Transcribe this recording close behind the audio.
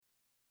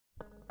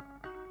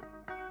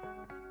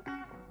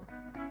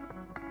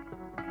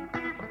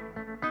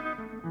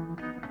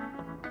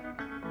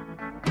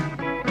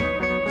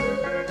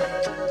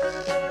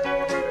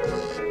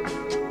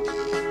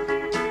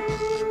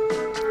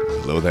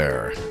Hello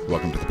there.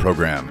 Welcome to the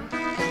program.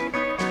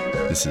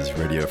 This is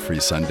Radio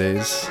Free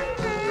Sundays,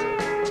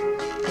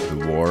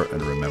 the War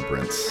and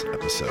Remembrance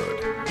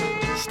episode.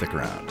 Stick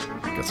around.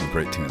 Got some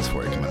great tunes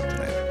for you coming up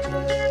tonight.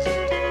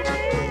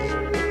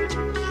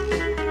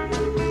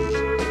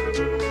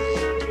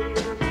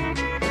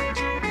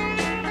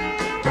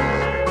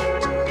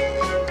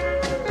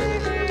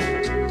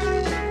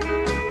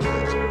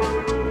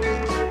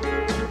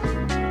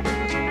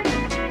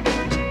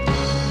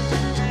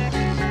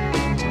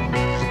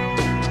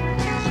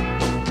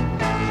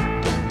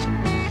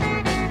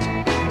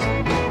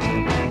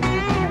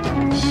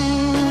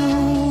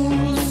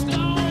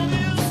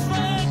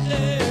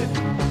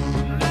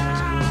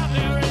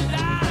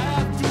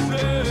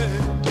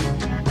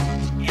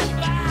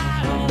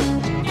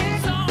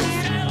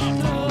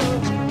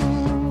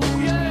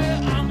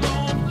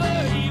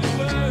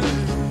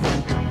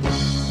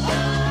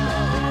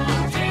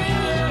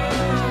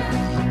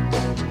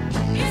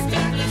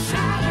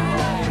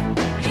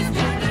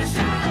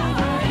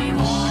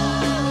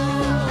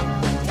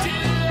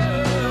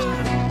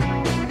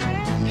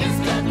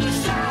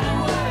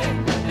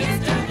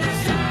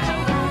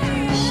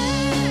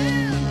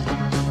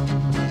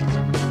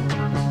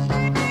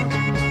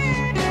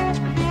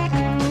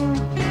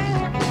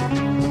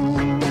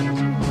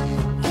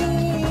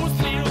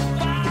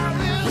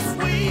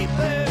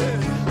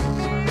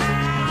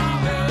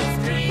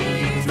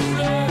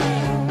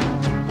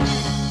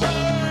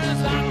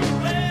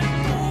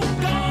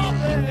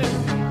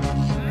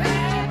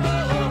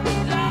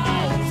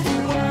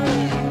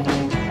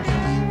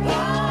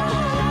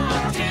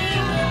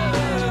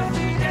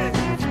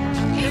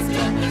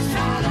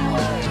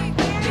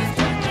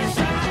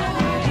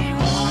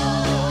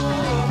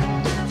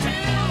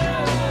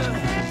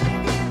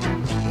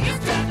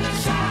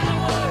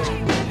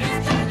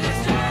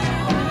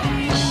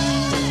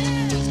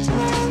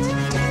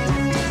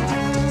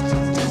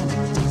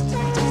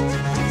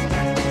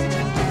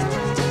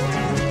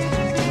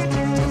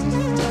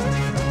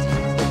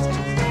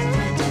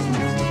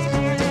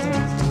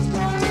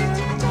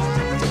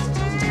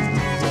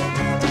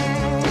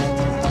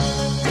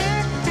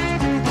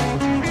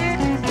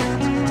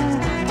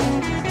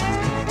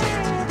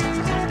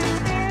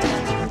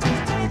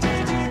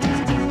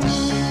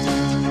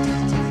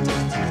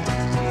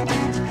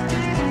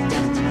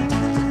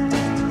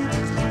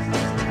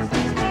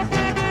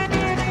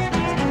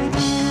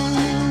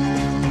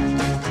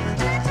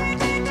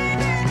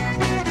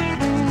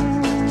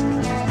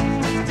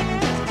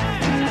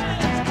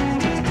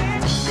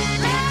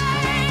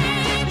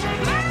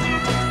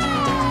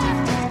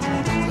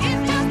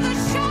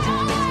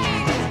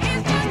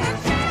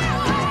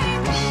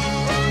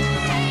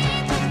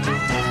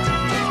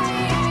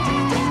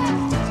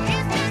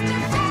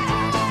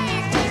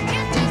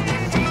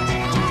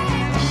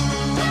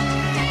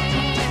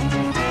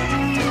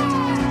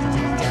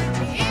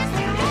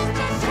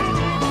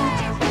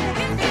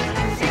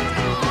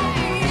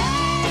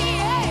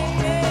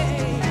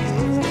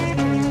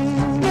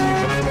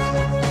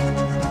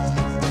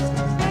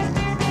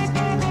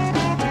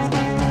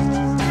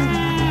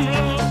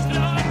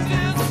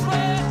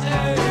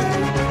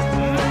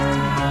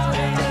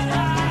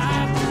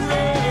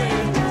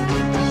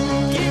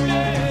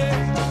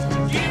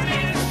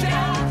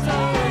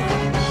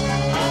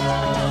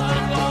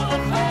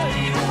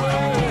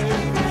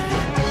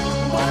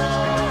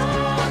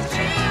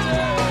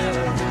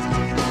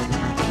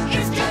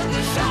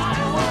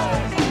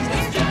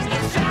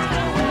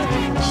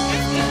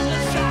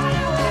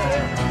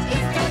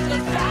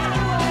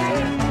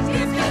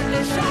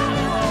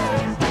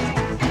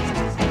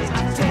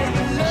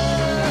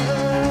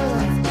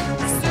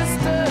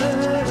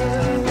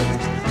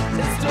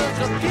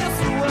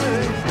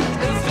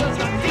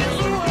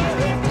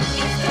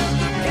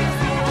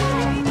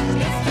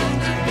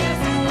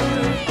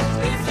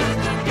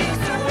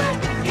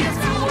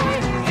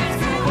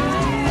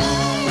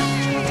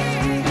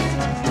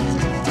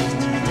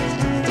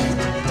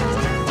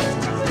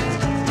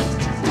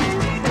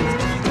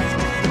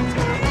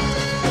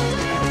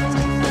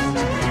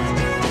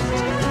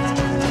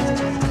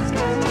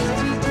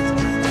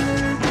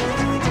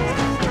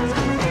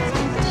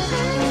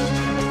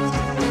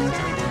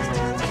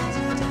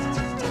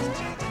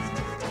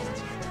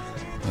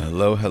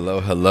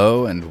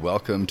 Hello, and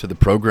welcome to the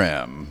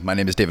program. My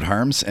name is David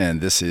Harms, and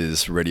this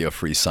is Radio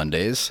Free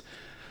Sundays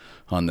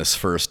on this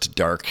first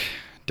dark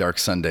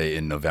Sunday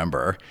in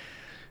November.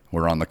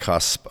 We're on the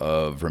cusp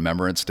of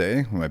Remembrance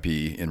Day. We might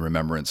be in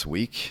Remembrance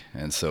Week,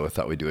 and so I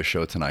thought we'd do a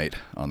show tonight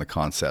on the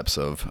concepts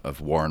of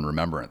war and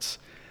remembrance.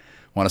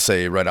 I want to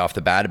say right off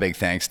the bat a big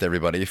thanks to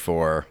everybody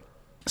for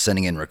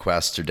sending in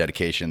requests or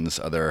dedications,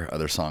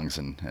 other songs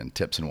and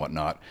tips and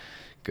whatnot.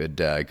 Good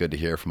to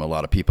hear from a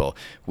lot of people.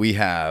 We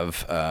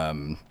have,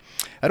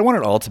 I don't want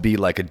it all to be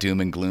like a doom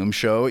and gloom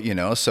show,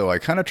 so I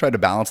kind of tried to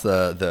balance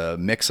the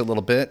mix a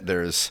little bit.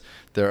 There is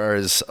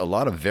a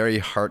lot of very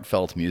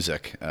heartfelt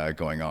music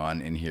going on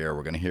in here.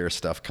 We're going to hear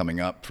stuff coming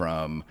up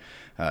from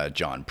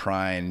John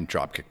Prine,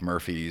 Dropkick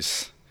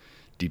Murphys,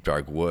 Deep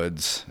Dark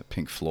Woods,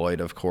 Pink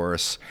Floyd, of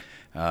course.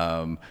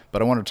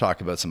 But I want to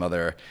talk about some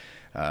other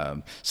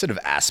sort of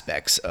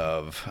aspects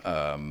of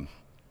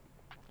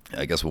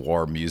I guess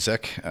war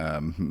music,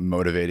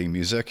 motivating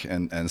music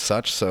and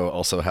such. So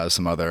also has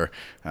some other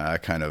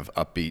kind of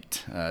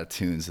upbeat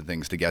tunes and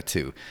things to get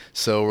to.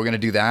 So we're going to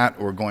do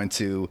that. We're going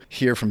to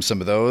hear from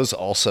some of those.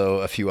 Also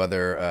a few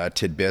other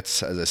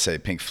tidbits. As I say,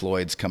 Pink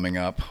Floyd's coming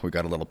up. We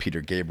got a little Peter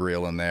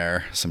Gabriel in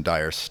there, some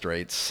Dire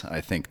Straits, I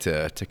think,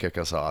 to kick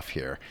us off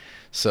here.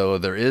 So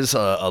there is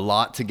a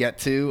lot to get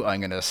to.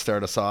 I'm going to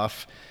start us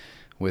off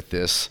with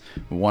this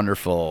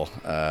wonderful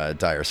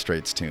Dire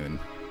Straits tune,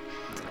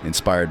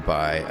 inspired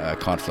by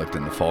conflict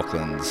in the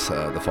Falklands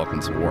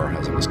War,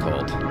 as it was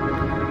called.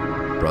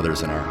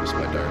 Brothers in Arms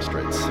by Dire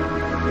Straits.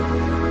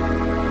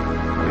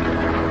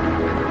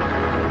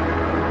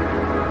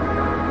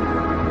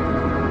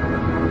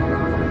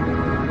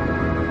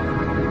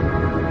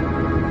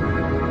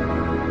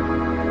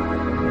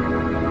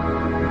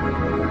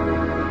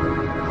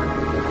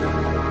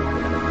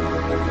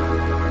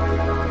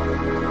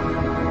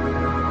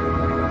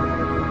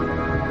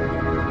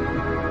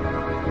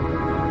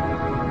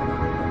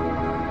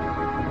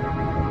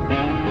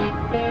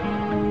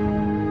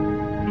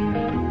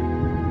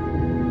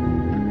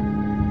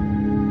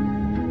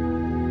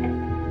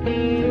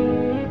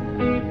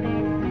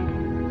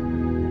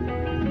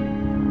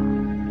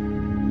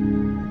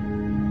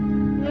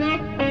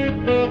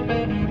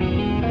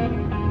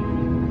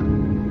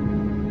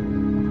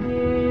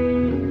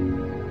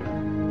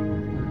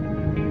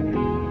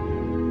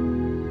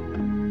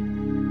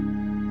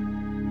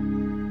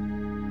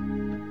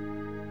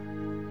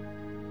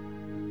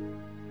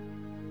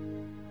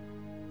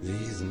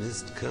 These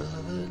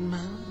mist-covered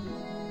mountains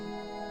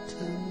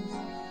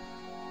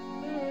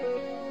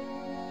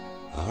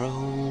are a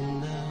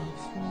home now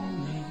for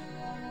me,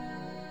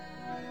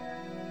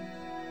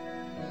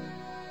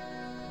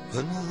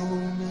 but my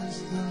home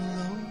is the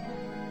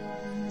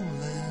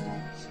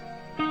lowlands,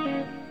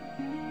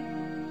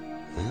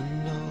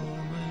 and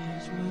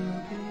always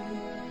will be.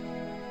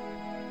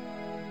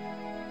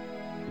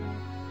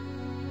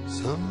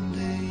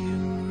 Someday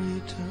you'll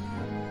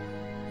return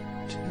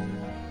to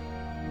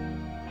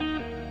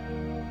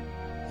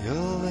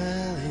your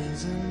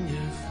valleys and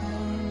your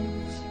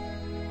farms,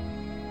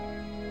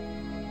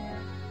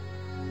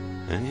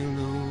 and you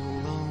no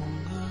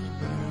longer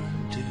burn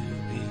to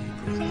be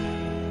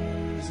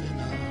brothers in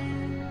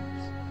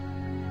arms.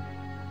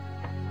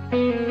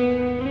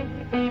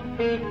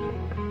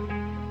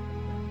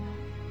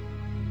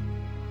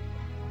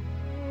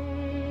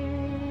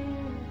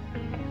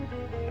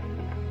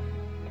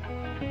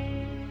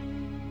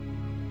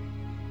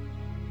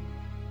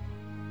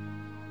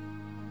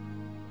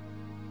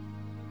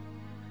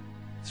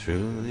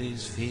 Through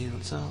these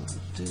fields of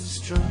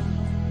destruction,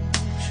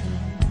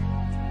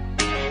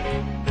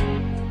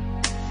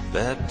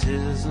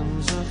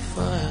 baptisms of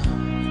fire,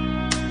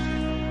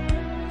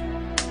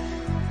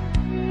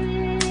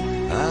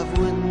 I've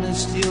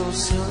witnessed your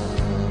suffering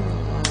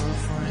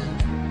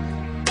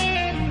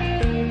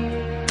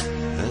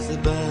as the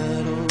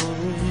battle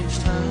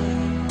reached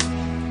high,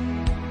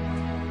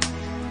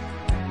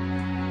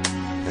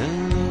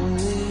 and though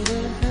we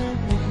didn't help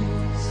me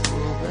so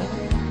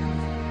bad,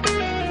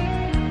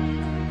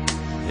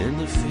 in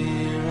the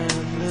fear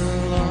and the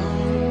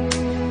alarm,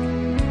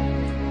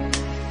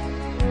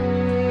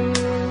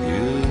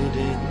 you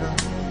did not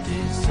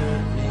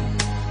desert me,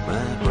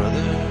 my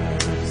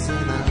brothers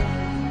in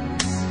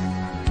arms.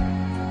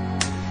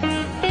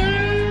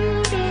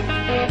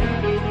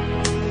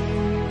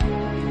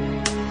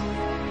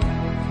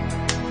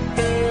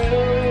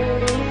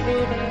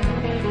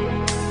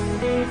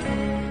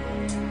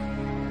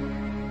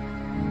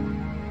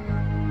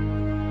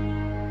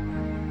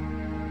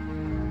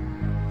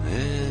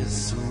 There's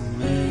so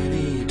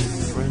many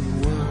different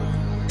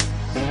worlds,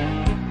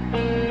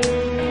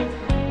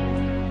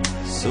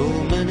 so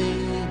many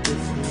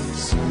different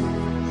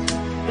souls,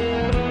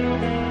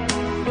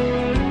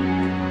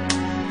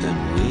 and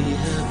we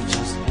have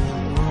just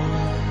one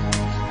world,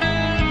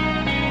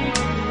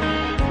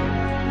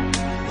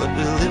 but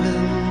we live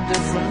in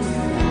different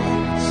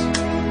worlds.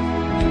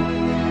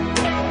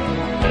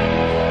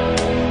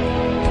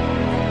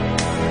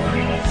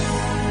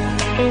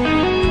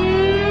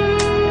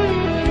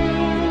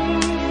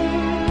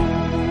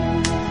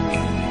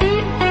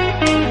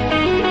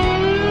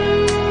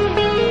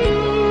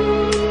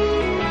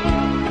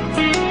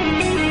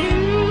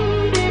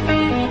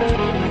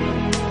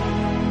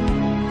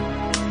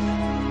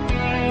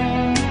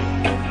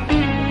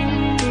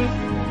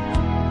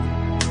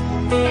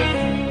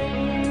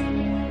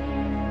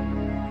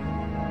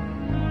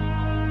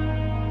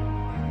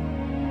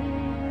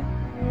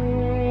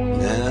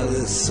 Now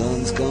the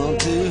sun's gone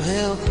to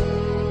hell,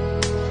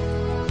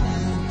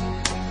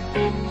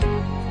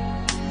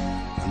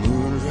 the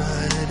moon's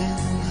riding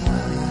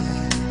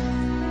high.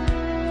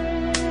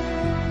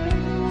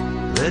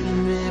 Let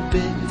me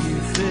bid you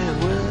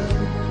farewell.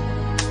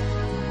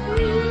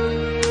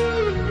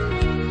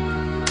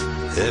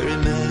 Every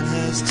man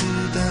has to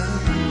die,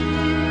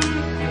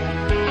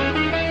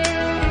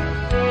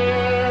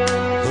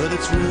 but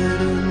it's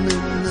hidden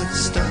in the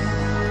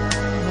starlight.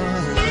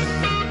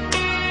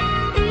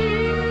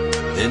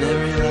 In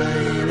every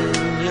line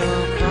in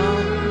your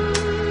palm,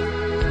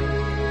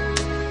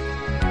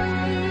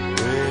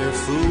 we're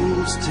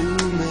fools to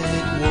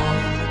make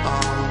one,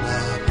 all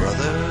our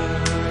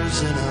brothers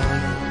in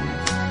arms.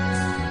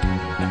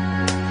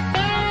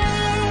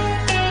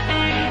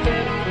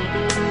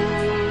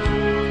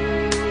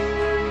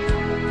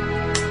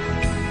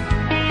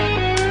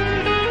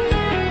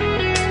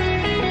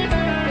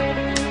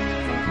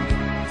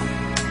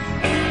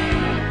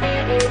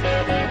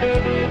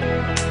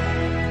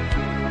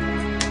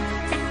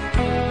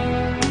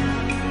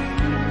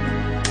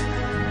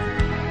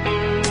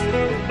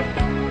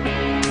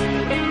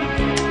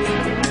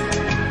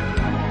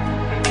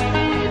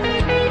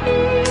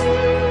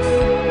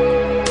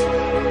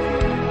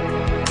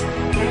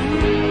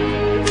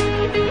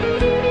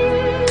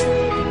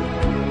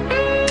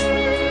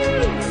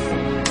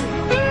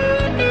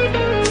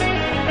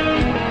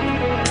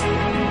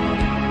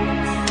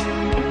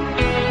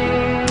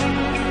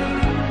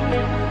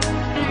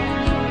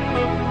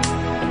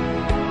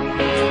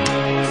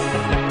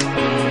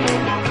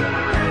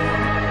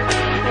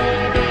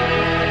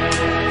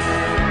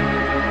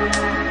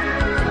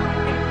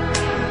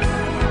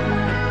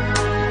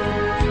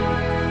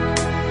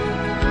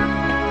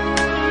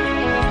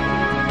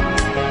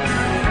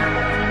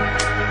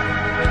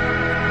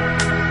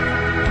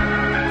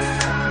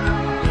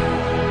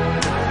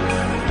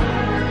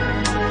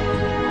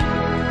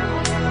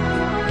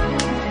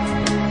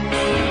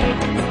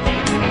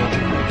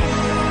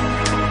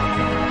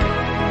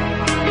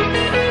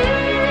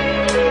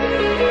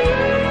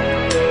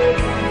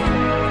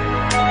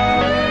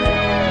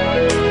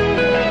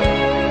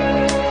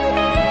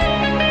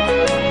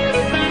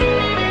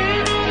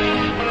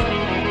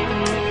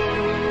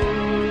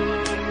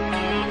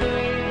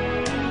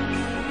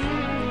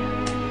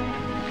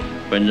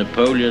 When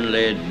Napoleon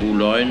lay at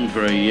Boulogne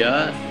for a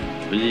year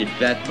with his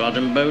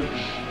flat-bottom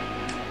boats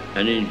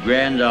and his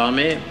grand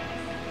army,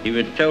 he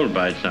was told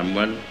by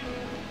someone,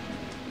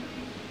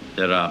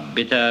 there are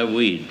bitter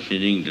weeds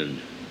in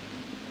England.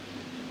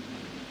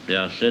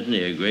 There are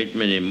certainly a great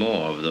many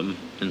more of them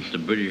since the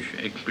British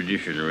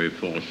expeditionary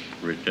force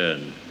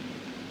returned.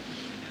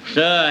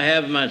 Sir, I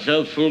have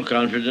myself full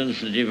confidence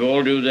that if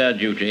all do their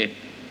duty,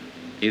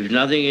 if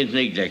nothing is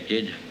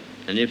neglected,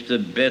 and if the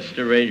best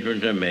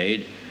arrangements are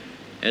made,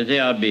 as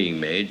they are being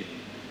made,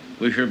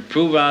 we shall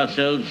prove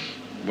ourselves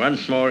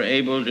once more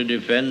able to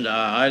defend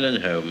our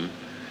island home,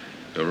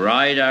 to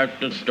ride out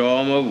the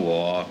storm of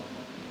war,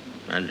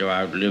 and to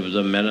outlive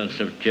the menace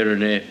of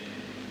tyranny,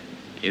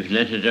 if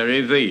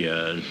necessary for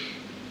years,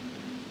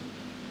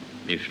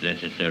 if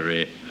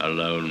necessary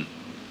alone.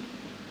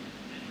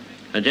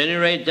 At any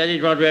rate, that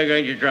is what we are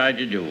going to try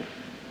to do.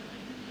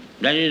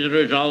 That is the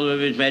resolve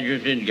of His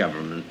Majesty's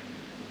government,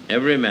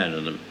 every man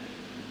of them.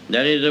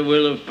 That is the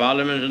will of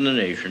Parliament and the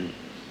nation.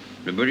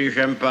 The British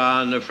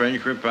Empire and the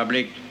French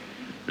Republic,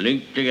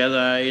 linked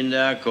together in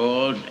their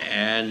cause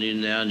and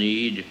in their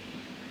need,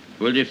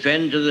 will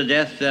defend to the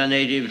death their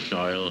native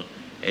soil,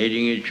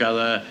 aiding each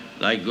other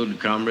like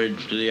good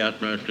comrades to the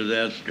utmost of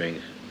their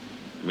strength.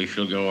 We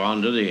shall go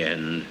on to the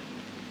end.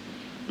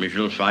 We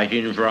shall fight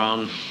in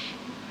France.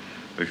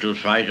 We shall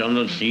fight on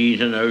the seas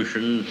and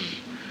oceans.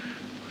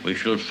 We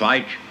shall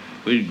fight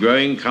with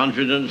growing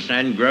confidence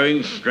and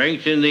growing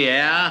strength in the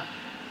air.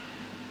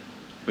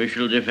 We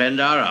shall defend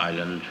our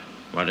island,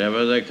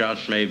 whatever the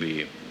cost may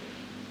be.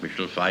 We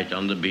shall fight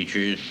on the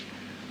beaches.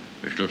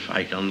 We shall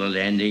fight on the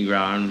landing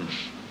grounds.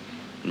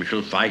 We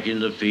shall fight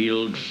in the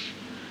fields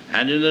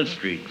and in the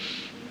streets.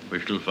 We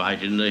shall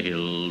fight in the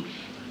hills.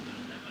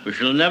 We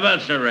shall never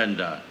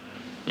surrender.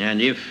 And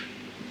if,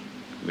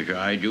 which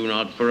I do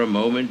not for a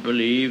moment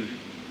believe,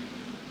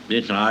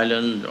 this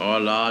island or a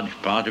large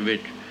part of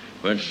it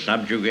was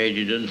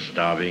subjugated and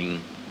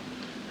starving,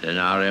 then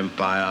our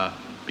empire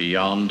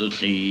beyond the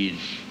seas,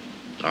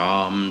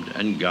 armed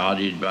and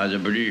guarded by the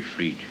British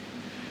fleet,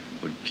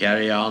 would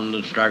carry on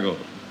the struggle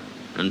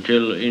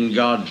until, in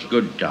God's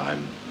good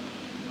time,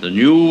 the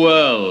new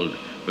world,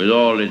 with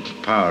all its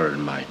power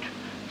and might,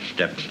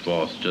 steps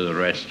forth to the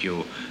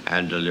rescue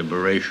and the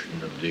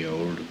liberation of the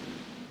old.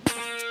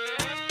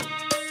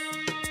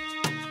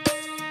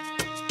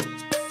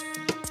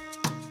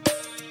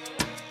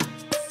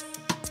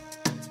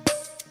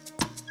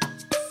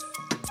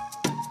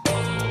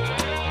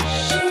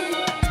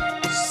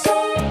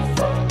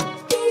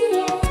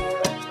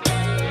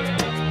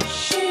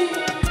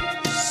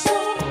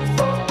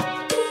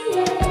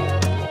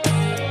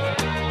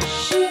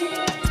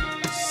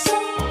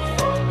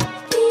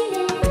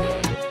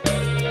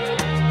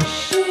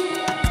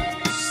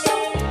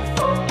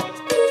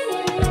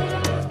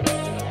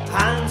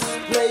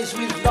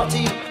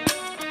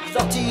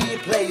 Lottie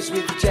plays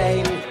with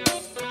Jane,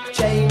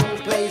 Jane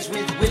plays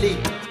with Willie,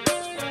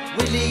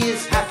 Willie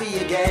is happy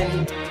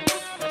again.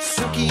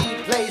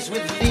 Suki plays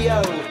with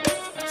Leo,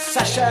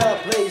 Sasha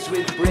plays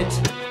with Brit,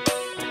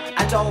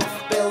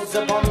 Adolf builds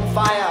a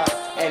bonfire,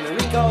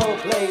 Enrico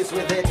plays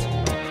with it.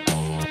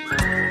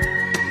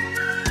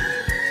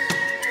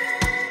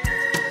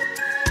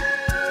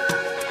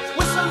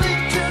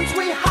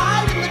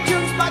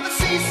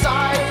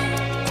 seaside.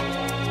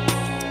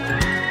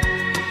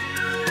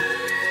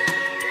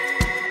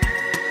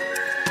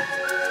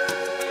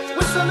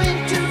 Whistling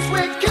tunes,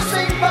 we're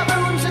kissing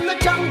baboons in the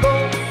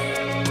jungle.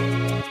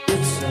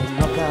 It's a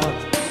knockout.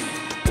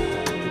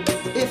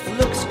 If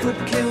looks could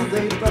kill,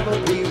 they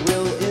probably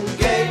will. In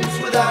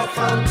games without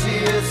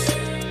frontiers,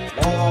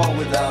 war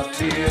without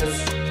tears.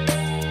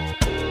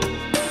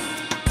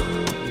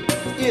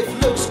 If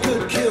looks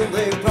could kill,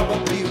 they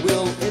probably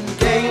will. In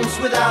games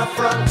without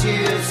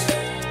frontiers,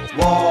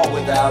 war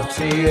without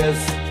tears.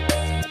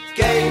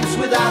 Games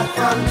without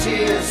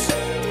frontiers,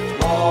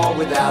 war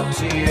without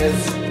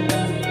tears.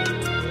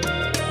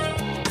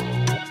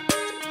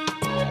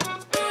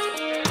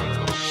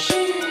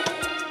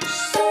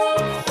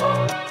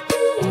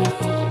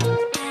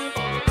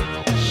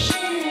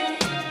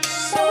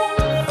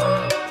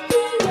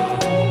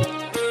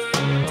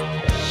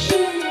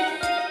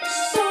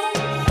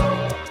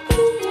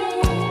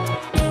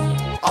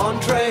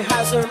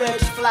 A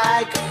red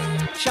flag,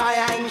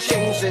 Chiang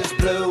Shing's is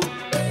blue.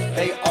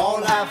 They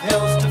all have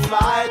hills to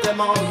fly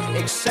them on,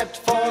 except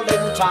for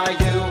Lin Tai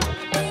Yu.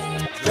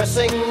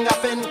 Dressing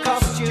up in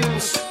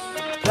costumes,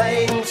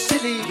 playing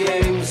silly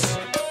games,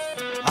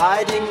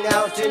 hiding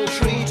out in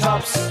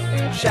treetops,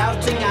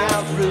 shouting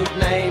out rude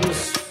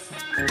names.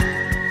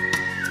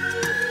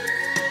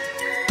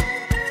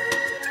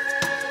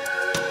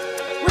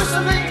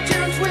 Whistling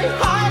tunes, we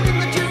hide in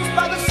the dunes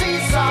by the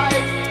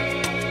seaside.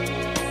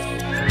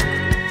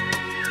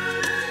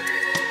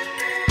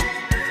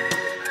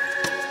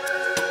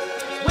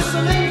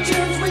 Whistling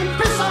tunes, we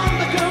piss on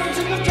the goons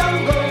in the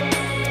jungle.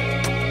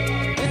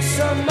 It's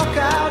a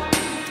knockout.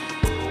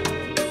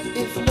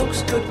 If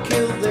looks could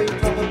kill, they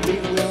probably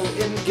will.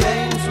 In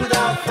games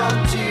without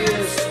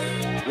frontiers,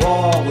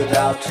 war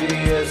without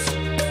tears.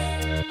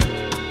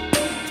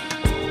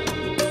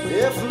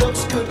 If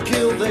looks could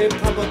kill, they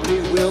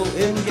probably will.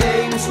 In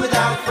games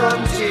without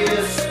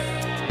frontiers,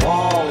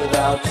 war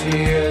without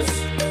tears.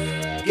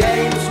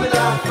 Games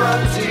without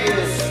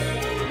frontiers,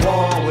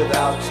 war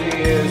without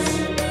tears.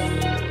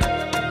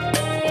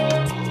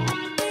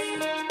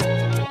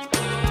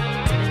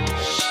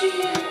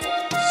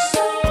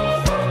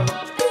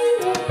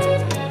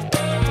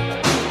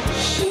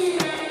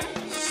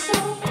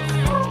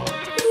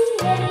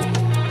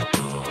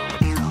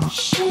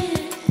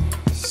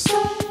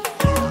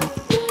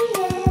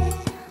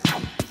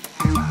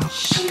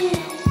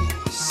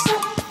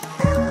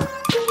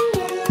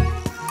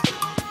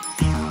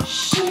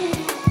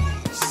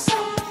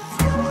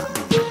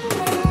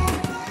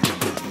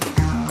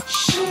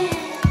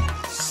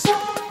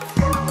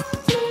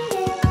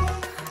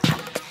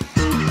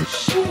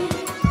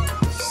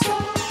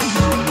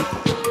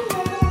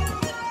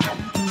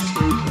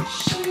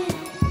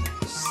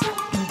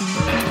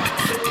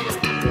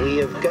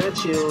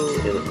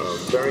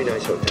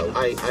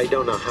 I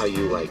don't know how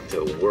you like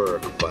to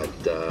work, but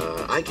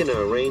I can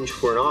arrange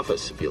for an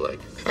office if you like.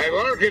 I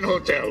work in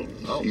hotel.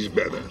 He's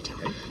better.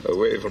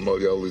 Away from all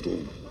your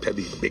little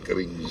petty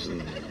bickerings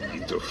and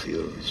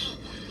interference.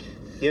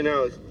 You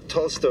know,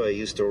 Tolstoy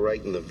used to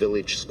write in the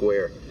village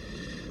square.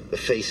 The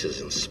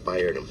faces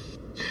inspired him.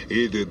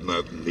 He did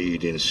not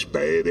need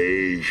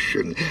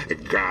inspiration.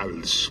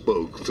 God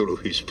spoke through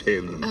his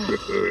pen.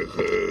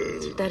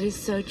 That is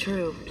so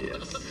true.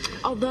 Yes.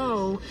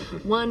 Although,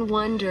 one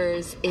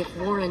wonders if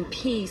War and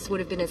Peace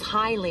would have been as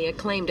highly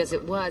acclaimed as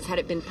it was had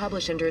it been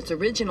published under its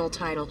original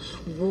title,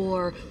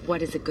 War,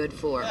 What Is It Good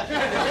For? What?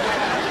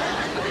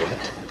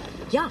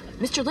 Yeah,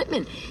 Mr.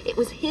 Lippman. It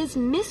was his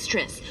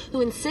mistress who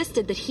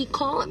insisted that he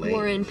call it Elaine.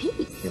 War and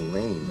Peace.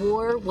 Elaine.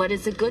 War, What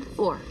Is It Good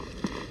For?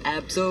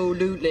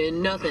 Absolutely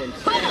nothing.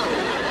 Pow!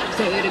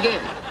 Say it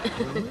again.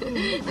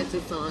 That's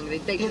a song. They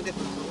took it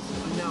from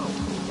Tolstoy. No.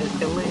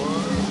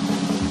 Elaine.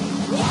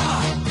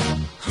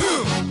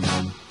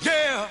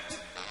 Yeah.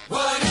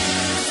 What is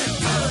it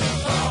good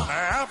for?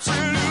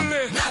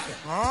 Absolutely nothing.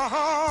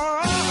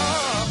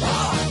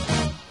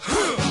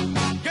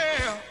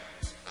 Yeah.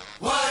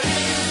 What is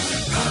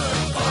it good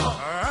for?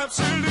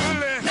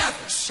 Absolutely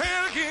nothing. Say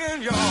it again,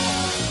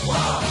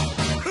 y'all.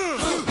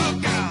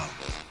 Look out.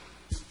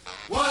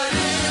 What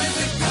is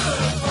it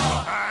good for?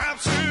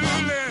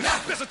 Absolutely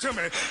nothing. Listen to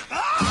me. I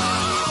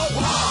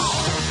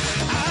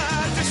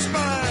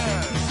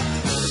despise.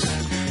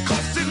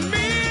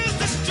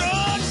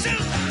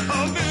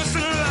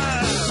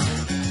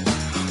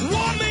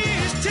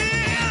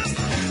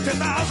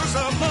 Thousands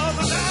of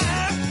mothers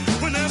die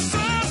when their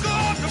sons go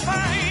off to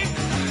fight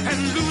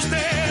and lose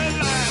their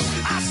lives.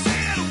 I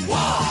said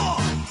war.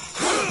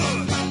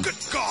 Good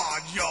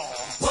God, y'all.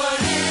 What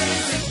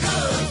is it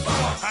good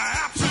for?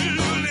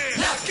 Absolutely.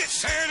 Get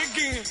said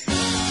again.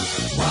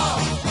 War.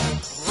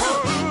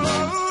 Oh,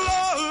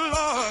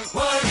 Lord.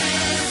 What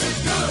is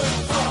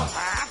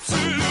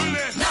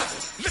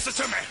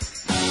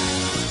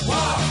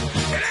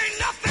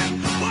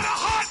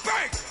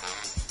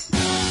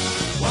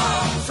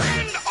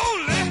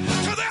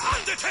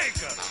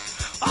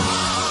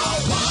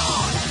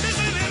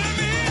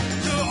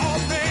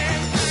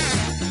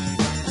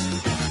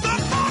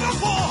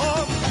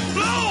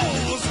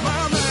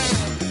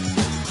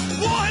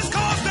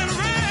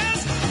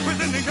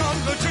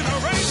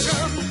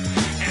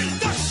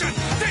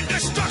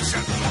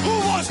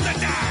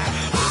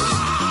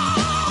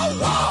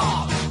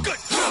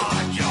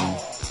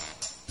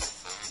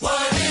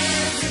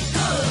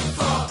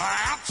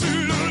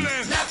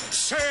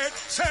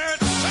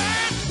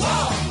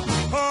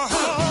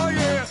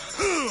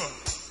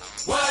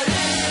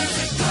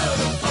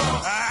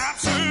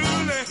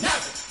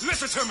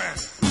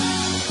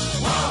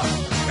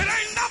It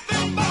ain't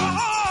nothing but a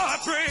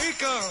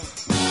heartbreaker.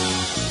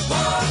 I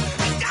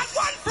got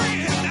one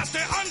friend, that's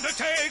the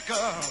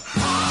Undertaker.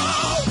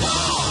 Oh,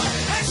 war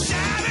has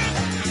shattered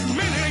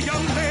many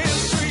young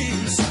men's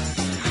dreams,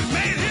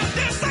 made him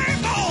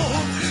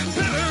disabled,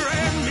 bitter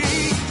and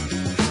mean.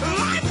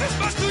 Life is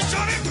much too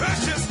short and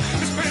precious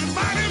to spend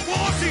fighting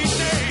wars each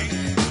day.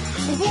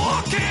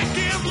 War can't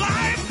give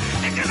life,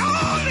 it can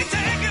only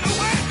take it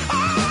away.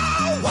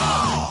 Oh,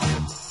 war!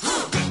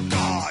 Good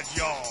God,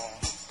 y'all.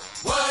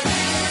 What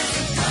is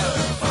it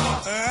good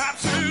for?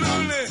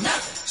 Absolutely.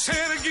 Say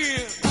it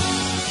again.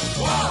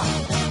 War.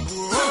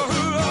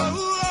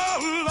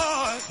 Oh,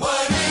 Lord.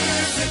 What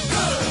is it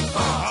good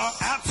for?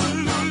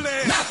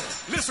 Absolutely.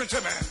 Nothing. Listen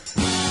to me.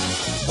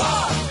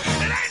 War.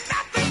 It ain't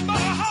nothing but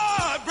a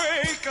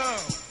heartbreaker.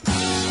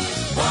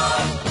 War.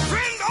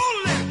 Friend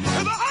only to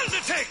the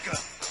Undertaker.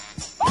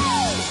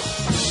 Woo!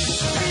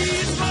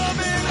 Please love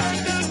and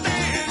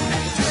understand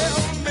and tell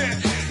me,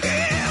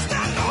 is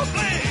there no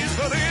place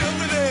for them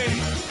today?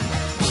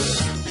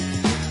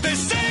 They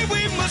say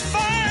we must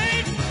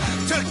fight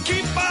to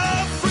keep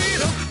our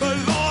freedom, but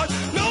Lord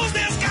knows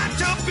there's got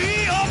to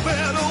be a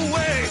better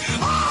way.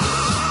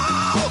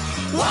 Oh,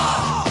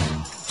 war!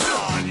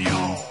 John,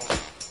 y'all.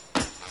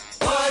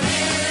 What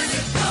is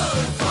it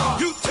good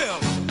for? You tell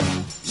me.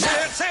 Say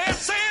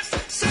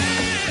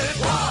it.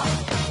 War.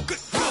 Good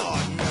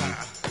God, now.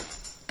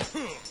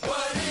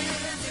 What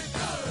is it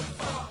good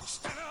for?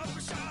 Stand up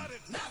and shout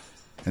it.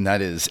 And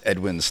that is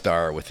Edwin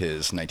Starr with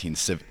his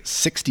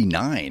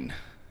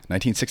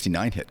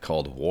 1969 hit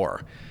called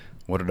War.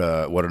 What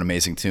an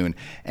amazing tune.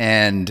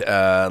 And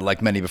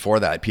like many before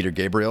that, Peter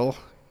Gabriel,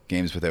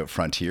 Games Without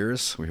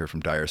Frontiers. We heard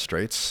from Dire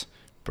Straits,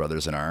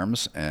 Brothers in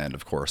Arms, and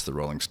of course the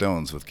Rolling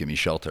Stones with Gimme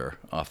Shelter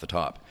off the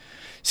top.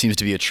 Seems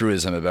to be a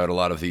truism about a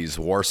lot of these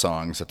war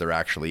songs that they're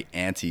actually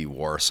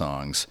anti-war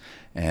songs.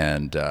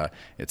 And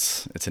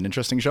it's an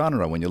interesting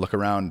genre when you look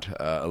around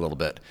a little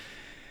bit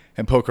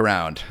and poke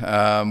around.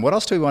 What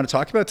else do we want to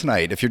talk about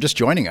tonight? If you're just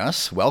joining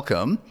us,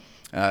 welcome.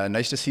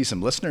 Nice to see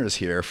some listeners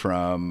here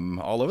from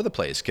all over the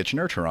place.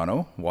 Kitchener,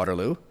 Toronto,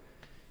 Waterloo,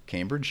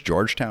 Cambridge,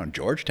 Georgetown,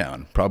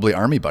 probably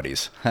Army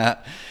buddies.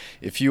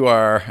 If you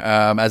are,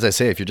 as I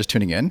say, if you're just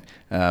tuning in,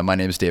 my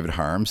name is David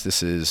Harms.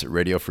 This is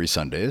Radio Free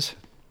Sundays.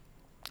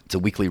 It's a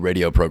weekly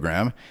radio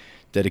program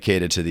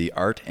dedicated to the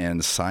art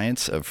and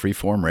science of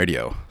freeform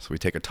radio. So we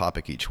take a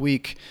topic each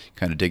week,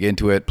 kind of dig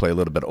into it, play a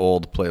little bit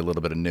old, play a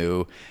little bit of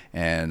new,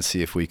 and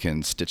see if we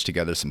can stitch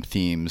together some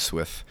themes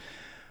with,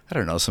 I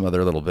don't know, some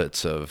other little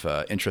bits of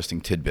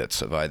interesting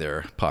tidbits of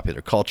either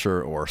popular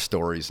culture or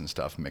stories and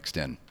stuff mixed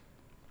in.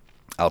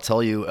 I'll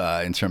tell you,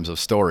 in terms of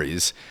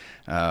stories,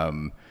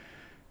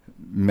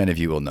 many of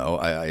you will know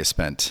I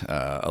spent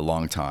a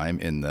long time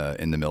in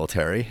the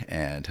military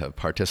and have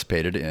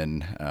participated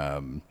in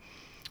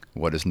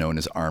what is known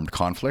as armed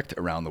conflict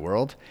around the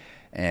world.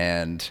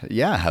 And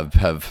yeah,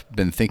 have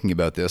been thinking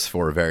about this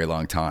for a very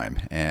long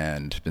time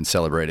and been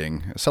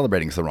celebrating is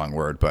the wrong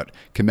word, but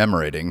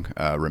commemorating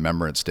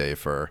Remembrance Day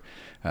for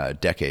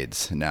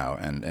decades now.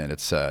 And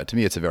it's to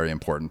me, it's a very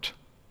important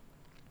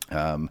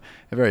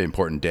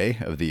day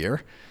of the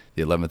year,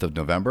 the 11th of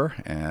November.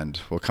 And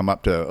we'll come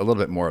up to a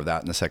little bit more of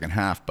that in the second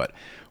half. But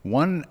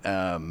one,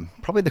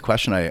 probably the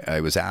question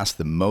I was asked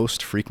the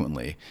most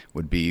frequently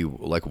would be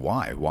like,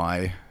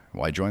 why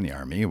join the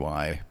Army?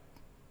 Why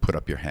put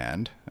up your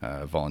hand,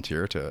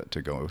 volunteer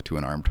to go to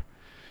an armed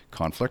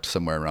conflict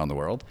somewhere around the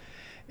world?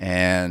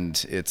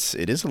 And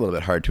it is a little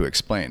bit hard to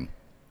explain.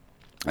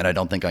 And I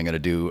don't think I'm going to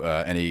do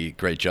any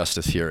great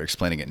justice here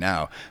explaining it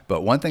now.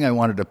 But one thing I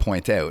wanted to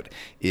point out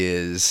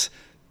is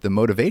the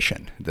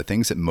motivation, the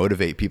things that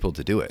motivate people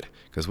to do it.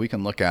 Because we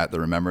can look at the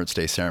Remembrance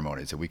Day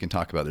ceremonies, and we can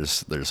talk about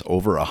there's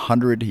over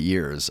 100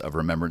 years of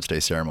Remembrance Day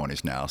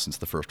ceremonies now since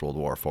the First World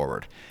War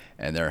forward.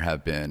 And there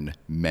have been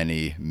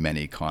many,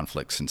 many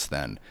conflicts since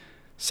then.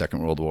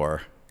 Second World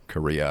War,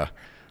 Korea,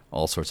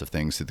 all sorts of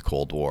things through the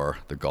Cold War,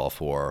 the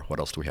Gulf War. What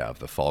else do we have?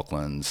 The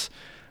Falklands,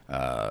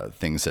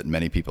 things that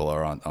many people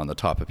are on the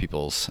top of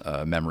people's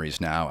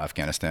memories now,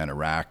 Afghanistan,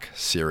 Iraq,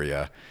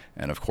 Syria,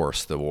 and of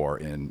course the war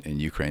in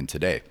Ukraine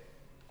today.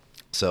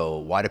 So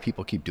why do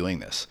people keep doing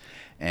this?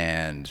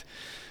 And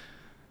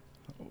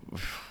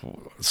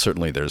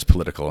certainly there's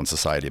political and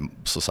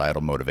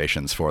societal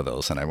motivations for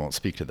those, and I won't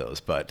speak to those.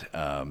 But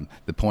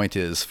the point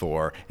is,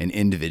 for an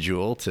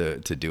individual to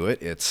do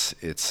it, it's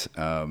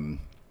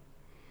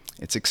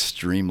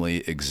extremely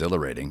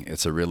exhilarating.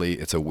 It's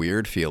a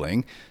weird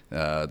feeling.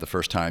 The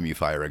first time you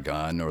fire a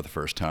gun, or the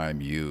first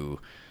time you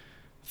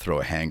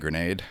throw a hand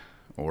grenade,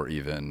 or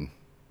even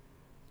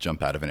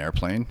jump out of an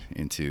airplane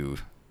into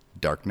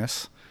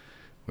darkness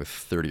with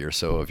 30 or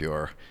so of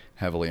your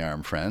heavily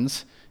armed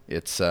friends.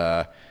 It's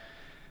the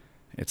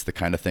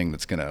kind of thing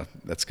that's gonna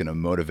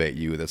motivate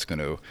you, that's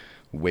gonna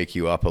wake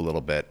you up a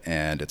little bit,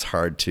 and it's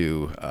hard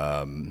to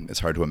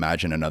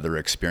imagine another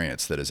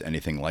experience that is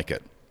anything like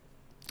it.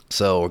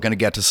 So we're going to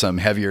get to some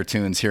heavier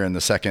tunes here in the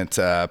second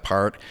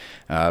part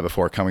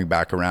before coming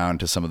back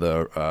around to some of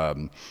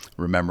the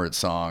remembrance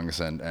songs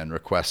and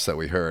requests that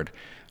we heard.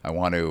 I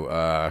want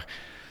to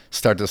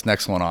start this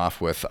next one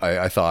off with,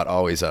 I thought,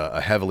 always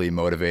a heavily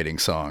motivating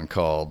song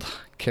called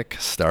Kick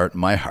Start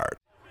My Heart.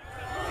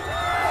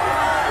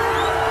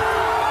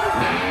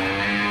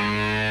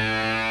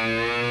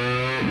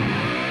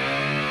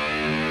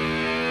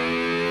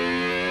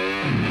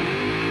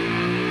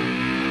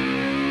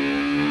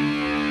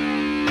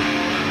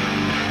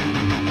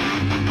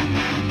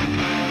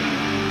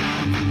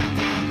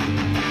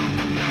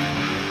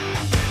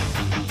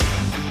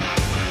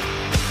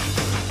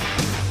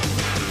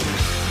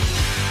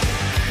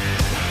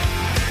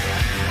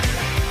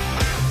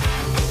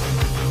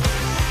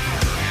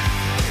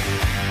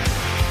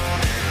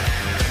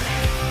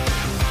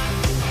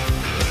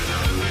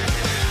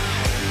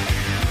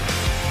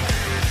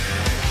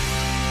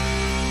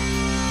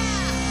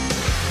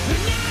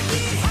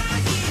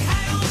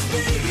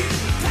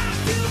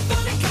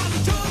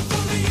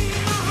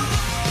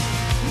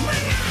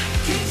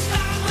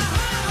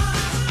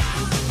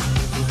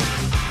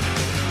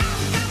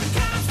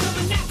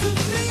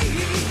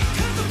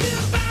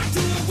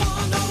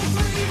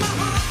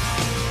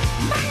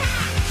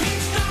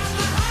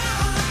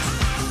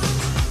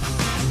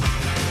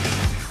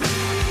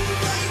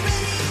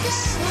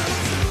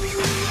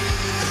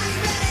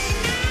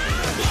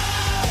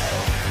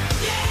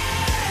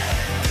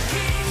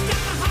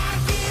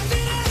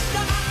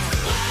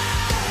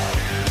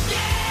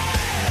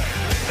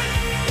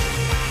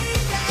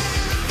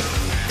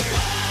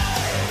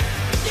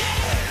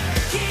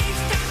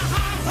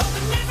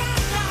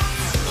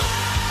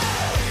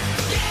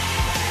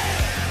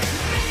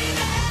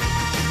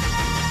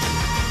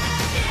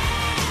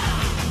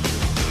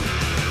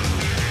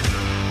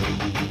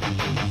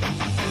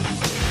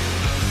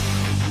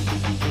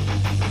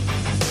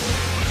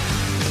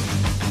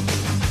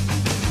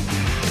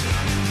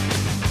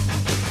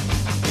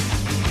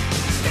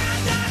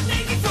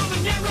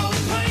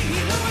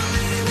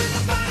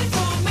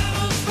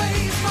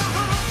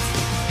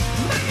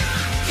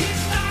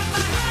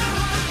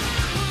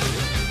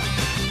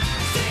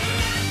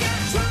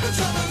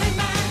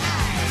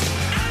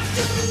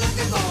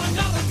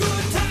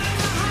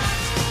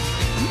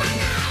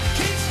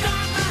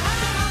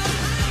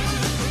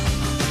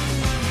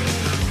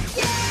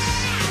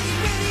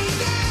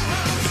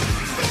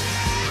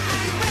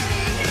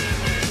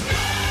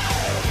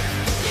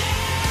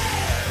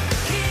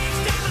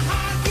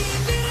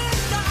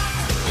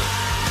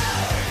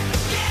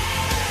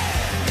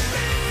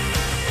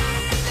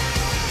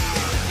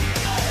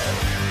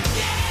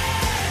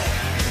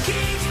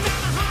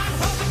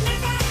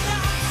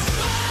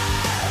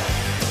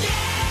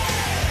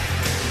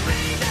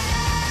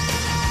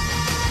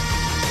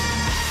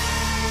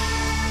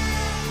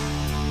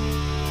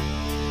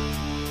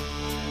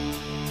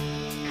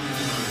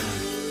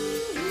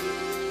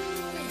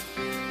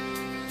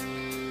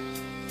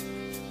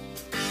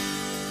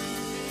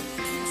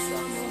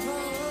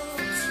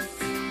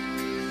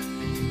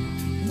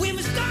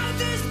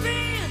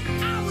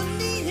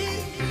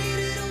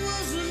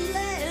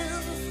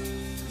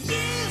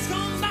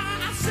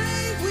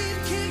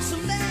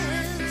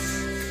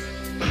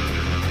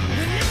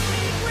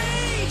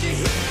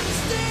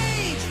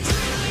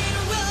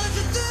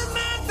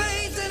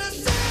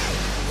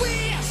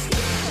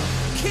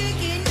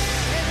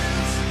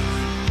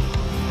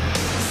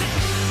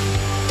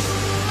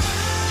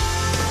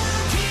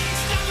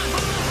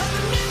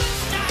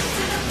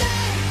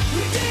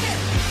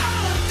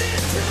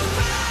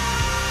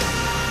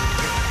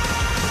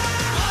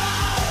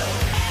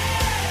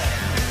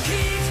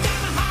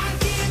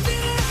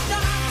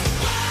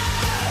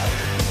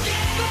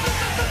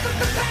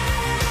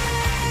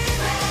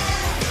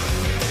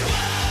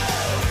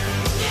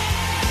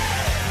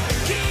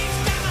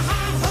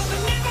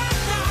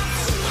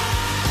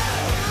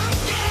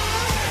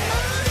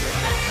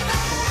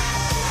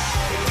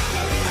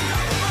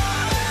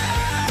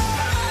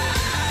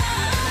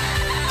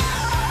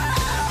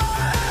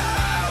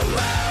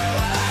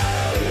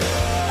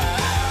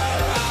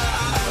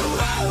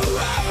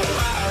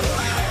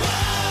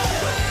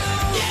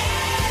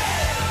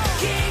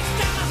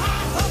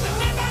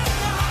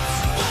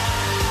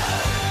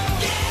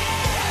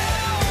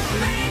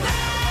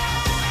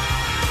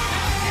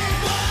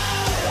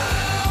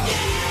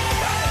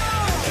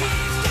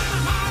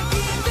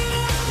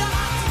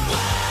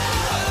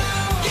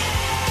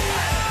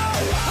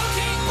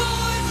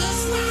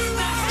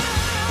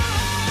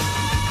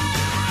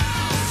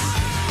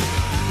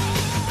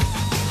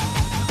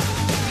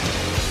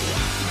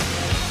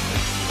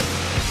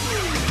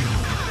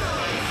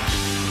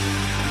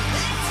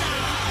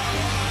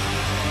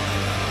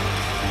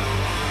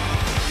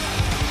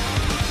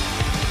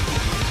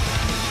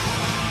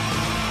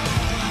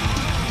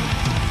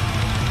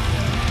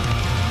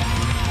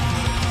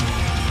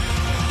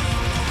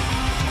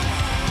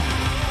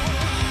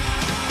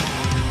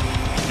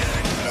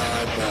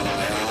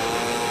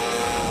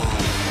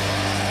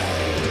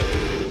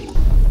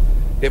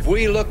 If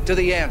we look to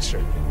the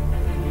answer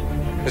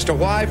as to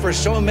why for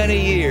so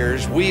many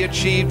years we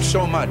achieved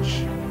so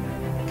much,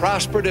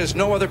 prospered as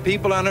no other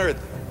people on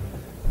earth,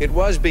 It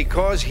was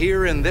because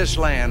here in this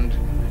land,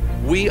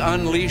 we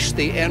unleashed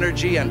the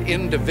energy and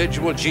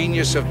individual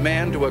genius of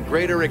man to a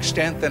greater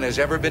extent than has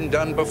ever been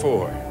done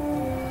before.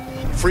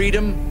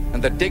 Freedom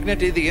and the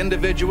dignity of the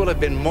individual have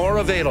been more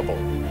available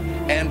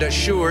and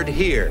assured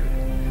here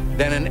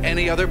than in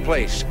any other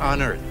place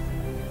on earth.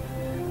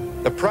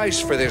 The price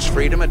for this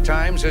freedom at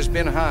times has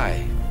been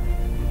high,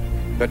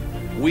 but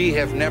we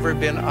have never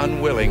been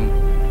unwilling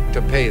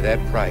to pay that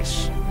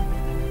price.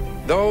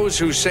 Those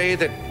who say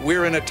that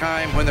we're in a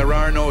time when there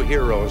are no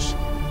heroes,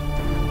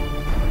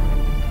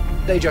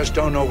 they just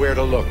don't know where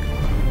to look.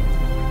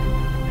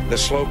 The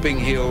sloping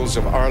hills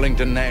of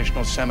Arlington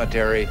National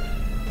Cemetery,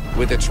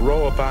 with its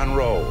row upon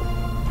row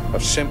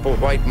of simple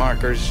white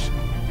markers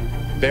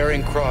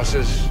bearing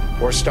crosses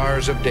or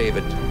stars of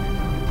David,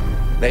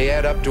 they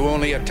add up to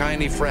only a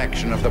tiny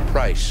fraction of the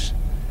price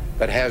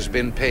that has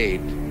been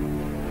paid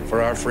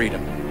for our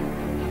freedom.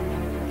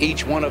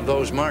 Each one of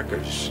those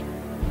markers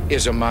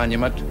is a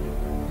monument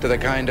to the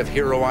kind of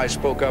hero I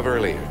spoke of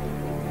earlier.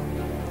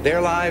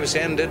 Their lives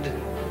ended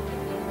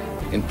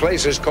in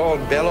places called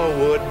Belleau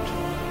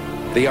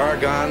Wood, the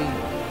Argonne,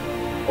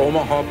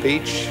 Omaha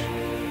Beach,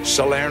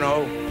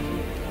 Salerno,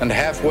 and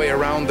halfway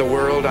around the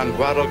world on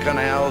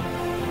Guadalcanal,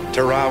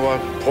 Tarawa,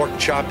 Pork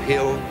Chop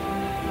Hill,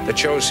 the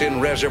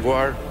Chosin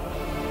Reservoir,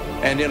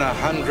 and in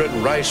 100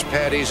 rice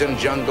paddies and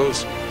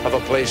jungles of a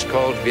place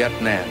called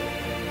Vietnam.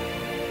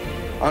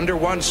 Under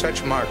one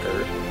such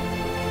marker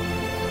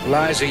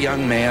lies a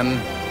young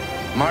man,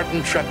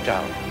 Martin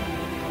Treptow,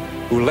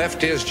 who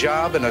left his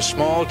job in a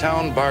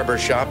small-town barber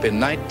shop in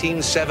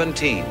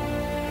 1917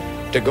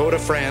 to go to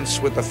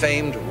France with the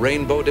famed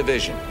Rainbow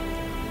Division.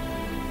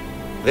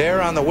 There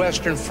on the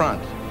Western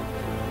Front,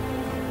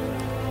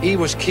 he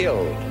was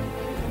killed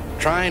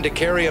trying to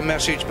carry a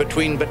message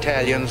between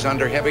battalions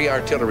under heavy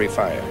artillery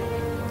fire.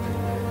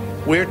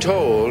 We're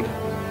told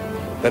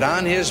that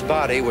on his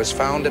body was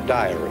found a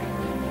diary.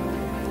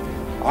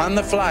 On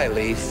the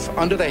flyleaf,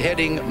 under the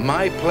heading,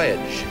 "My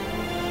Pledge,"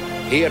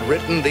 he had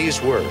written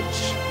these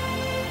words: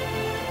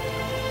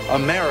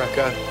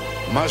 "America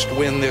must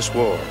win this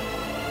war.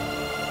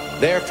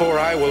 Therefore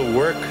I will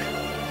work,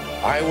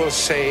 I will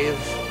save,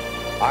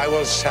 I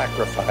will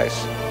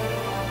sacrifice,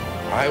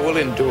 I will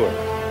endure.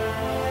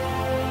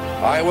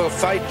 I will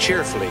fight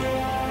cheerfully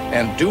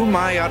and do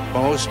my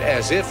utmost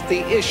as if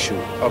the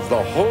issue of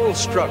the whole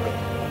struggle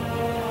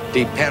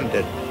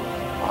depended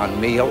on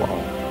me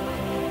alone."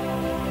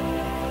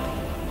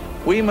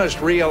 We must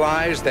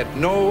realize that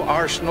no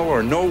arsenal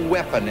or no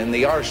weapon in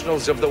the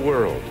arsenals of the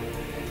world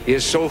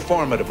is so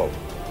formidable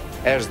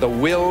as the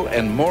will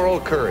and moral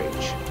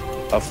courage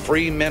of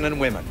free men and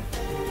women.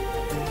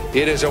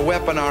 It is a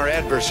weapon our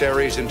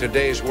adversaries in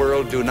today's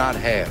world do not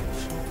have.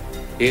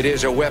 It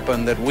is a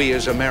weapon that we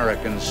as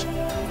Americans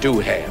do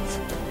have.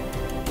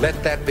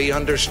 Let that be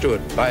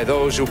understood by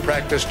those who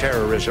practice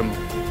terrorism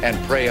and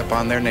prey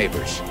upon their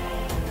neighbors.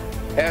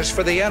 As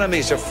for the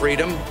enemies of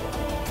freedom,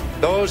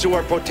 those who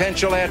are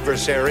potential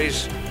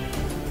adversaries,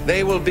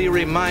 they will be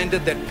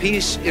reminded that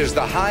peace is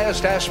the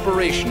highest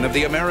aspiration of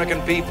the American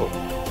people.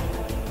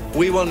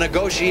 We will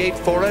negotiate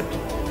for it,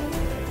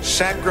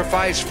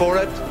 sacrifice for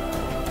it.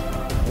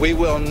 We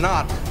will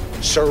not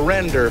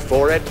surrender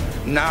for it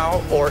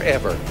now or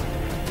ever.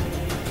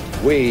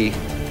 We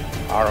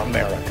are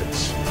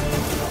Americans.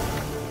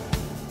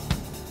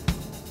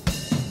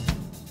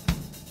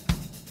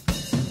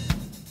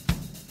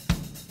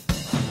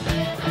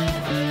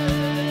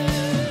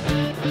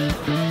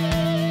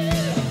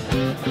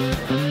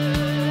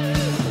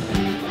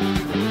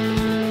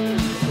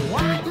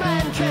 White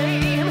man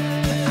came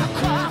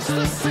across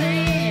the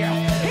sea.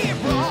 He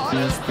brought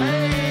us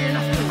pain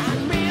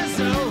and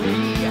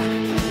misery.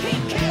 He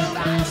killed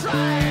our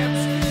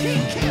tribes. He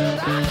killed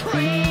our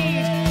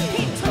creed.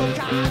 He took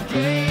our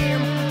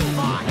game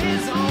for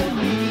his own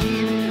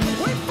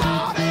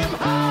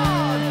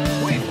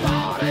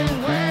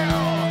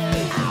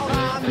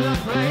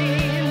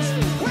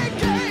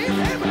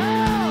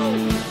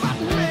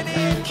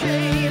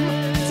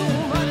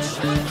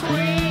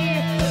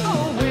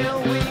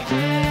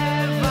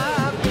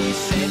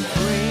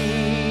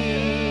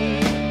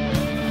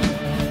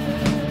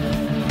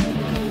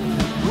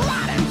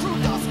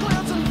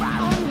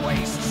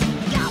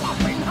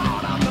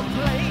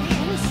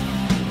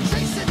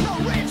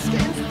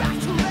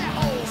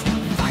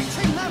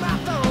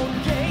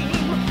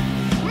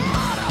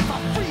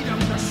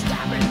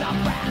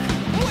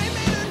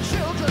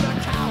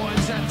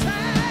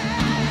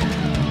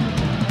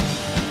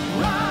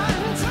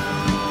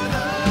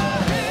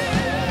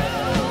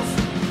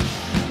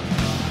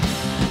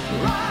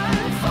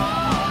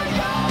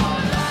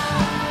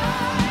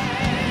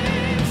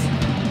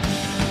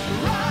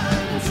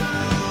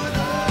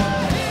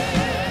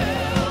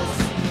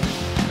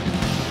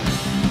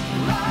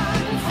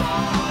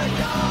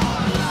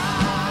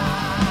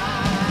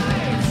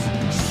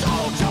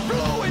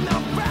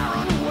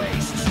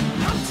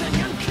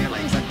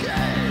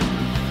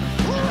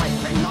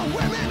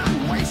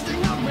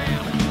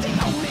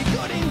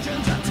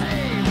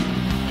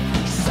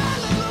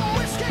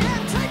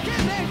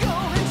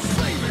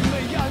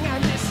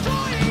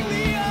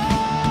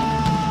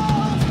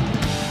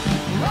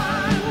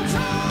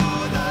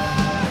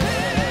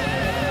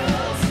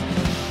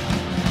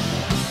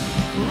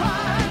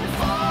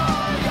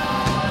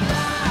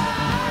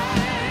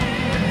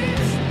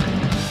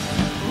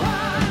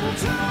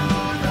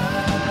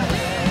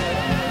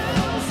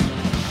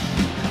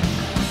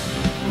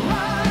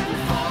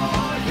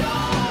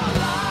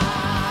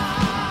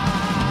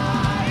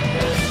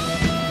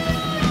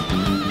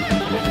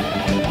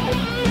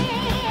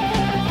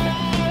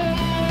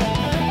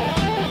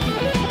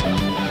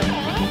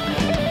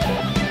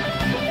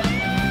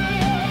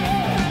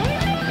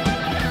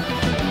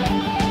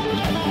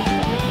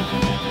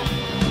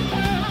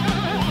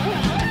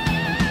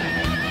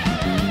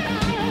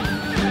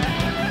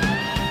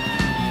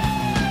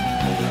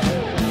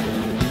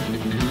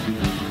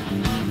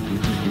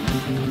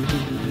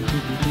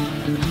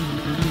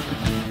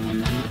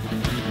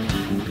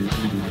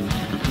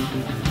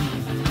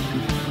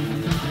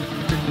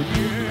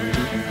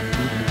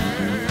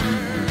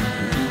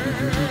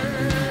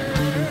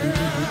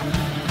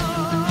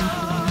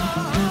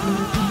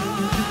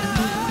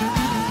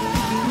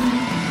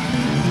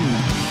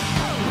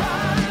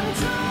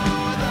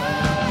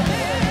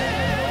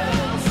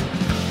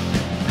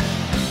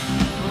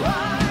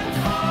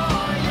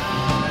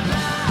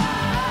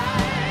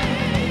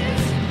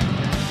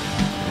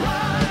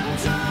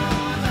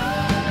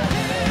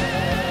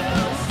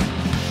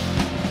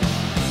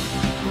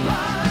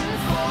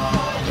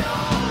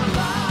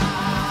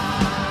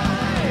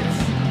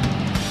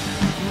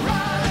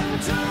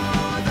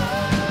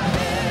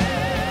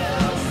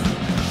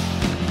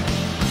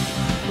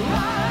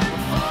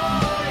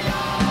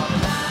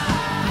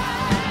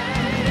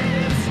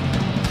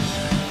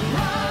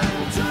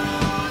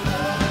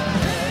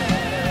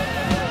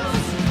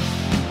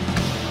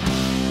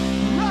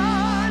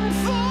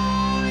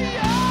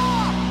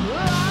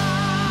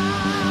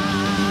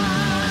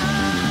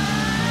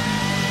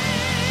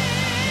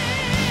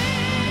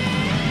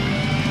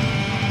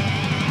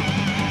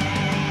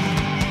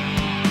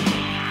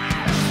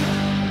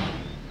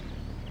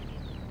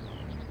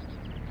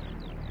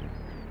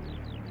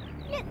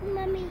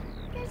Mummy,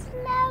 there's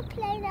an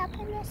airplane up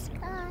in the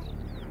sky.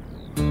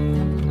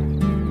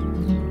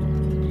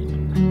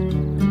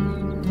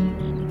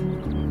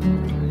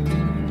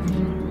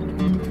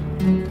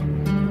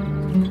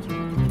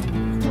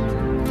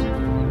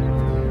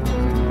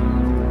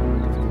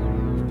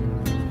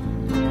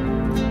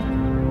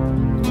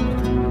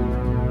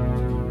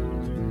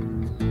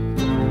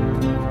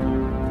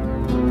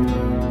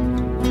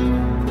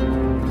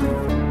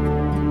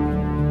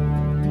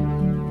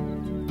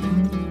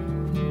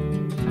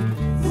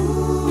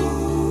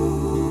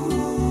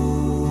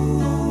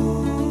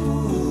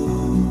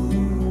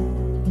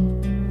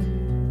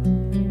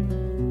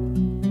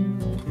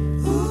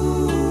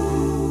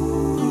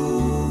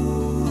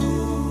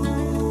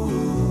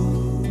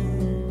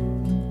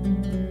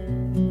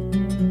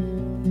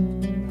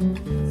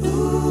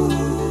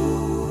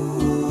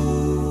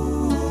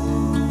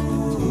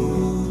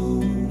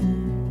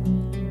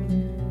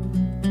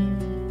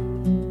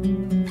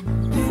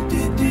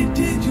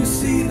 Did you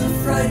see the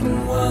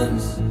frightened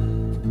ones?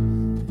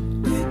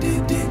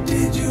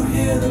 Did you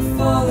hear the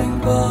falling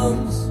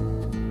bombs?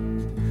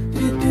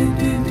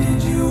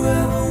 Did you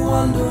ever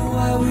wonder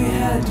why we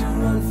had to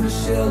run for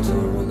shelter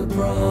when the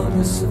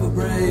promise of a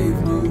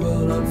brave new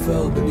world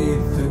unfurled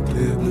beneath the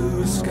clear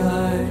blue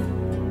sky?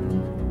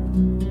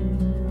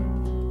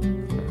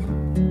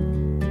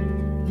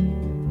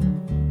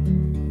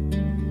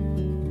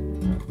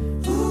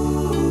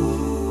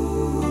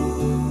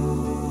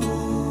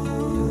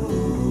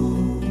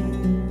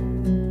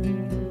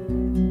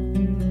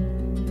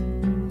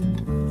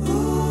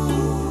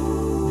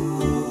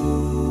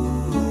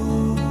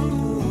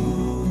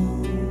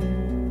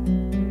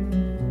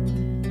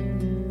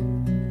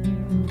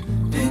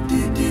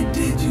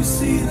 Did you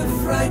see the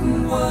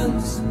frightened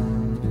ones?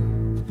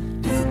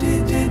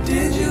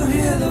 Did you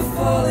hear the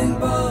falling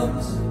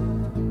bombs?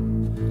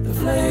 The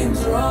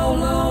flames are all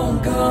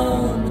long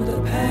gone, but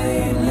the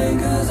pain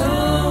lingers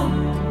on.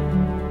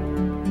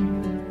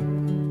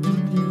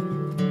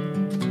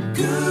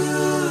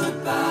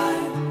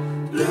 Goodbye,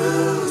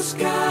 blue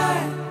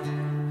sky.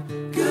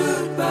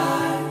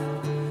 Goodbye,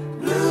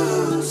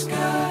 blue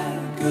sky.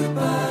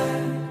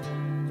 Goodbye.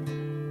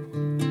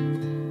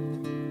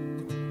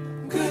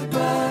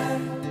 Goodbye.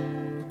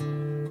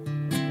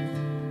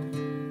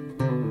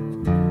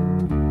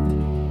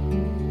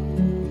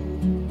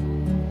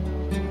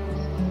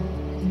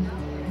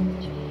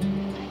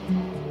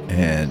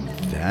 And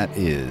that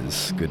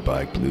is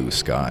Goodbye Blue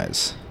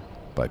Skies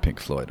by Pink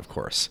Floyd, of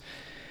course.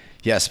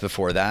 Yes,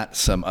 before that,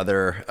 some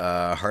other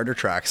harder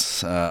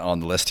tracks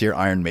on the list here.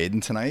 Iron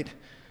Maiden tonight,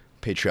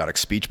 Patriotic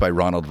Speech by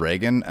Ronald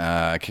Reagan,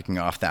 kicking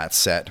off that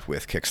set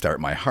with Kickstart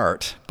My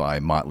Heart by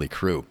Motley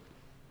Crue.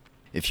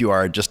 If you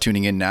are just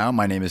tuning in now,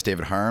 my name is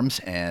David Harms,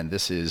 and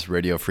this is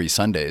Radio Free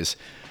Sundays.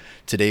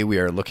 Today we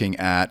are looking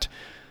at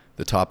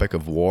the topic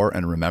of war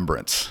and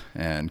remembrance,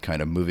 and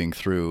kind of moving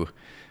through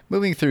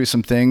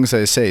some things.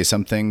 I say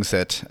some things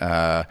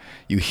that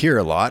you hear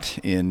a lot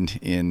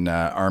in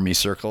army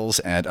circles,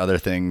 and other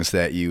things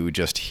that you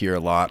just hear a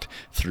lot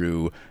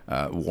through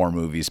war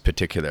movies,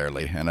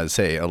 particularly. And I'd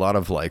say a lot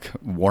of like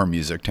war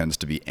music tends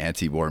to be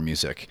anti-war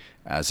music,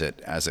 as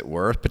it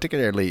were,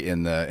 particularly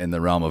in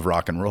the realm of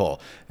rock and roll,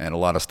 and a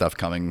lot of stuff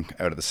coming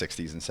out of the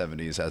 60s and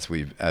 70s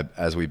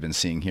as we've been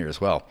seeing here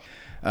as well.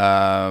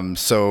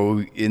 So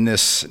in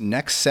this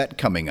next set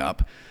coming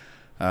up,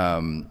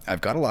 I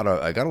got a lot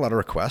of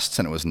requests,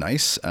 and it was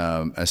nice.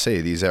 I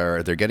say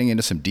they're getting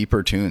into some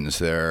deeper tunes.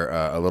 They're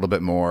a little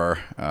bit more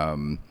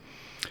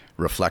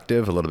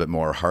reflective, a little bit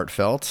more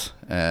heartfelt,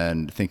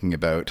 and thinking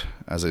about,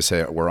 as I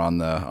say, we're on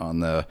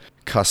the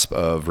cusp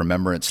of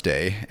Remembrance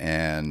Day,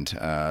 and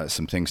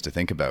some things to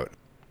think about.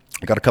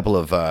 I got a couple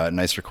of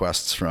nice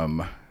requests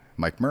from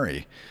Mike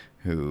Murray,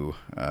 who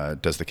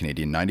does the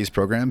Canadian 90s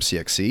program,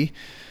 CXC,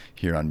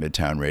 here on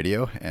Midtown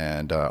Radio,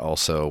 and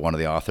also one of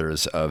the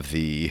authors of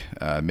the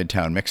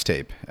Midtown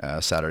Mixtape,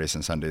 Saturdays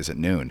and Sundays at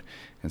noon.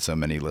 And so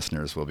many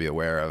listeners will be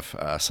aware of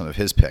some of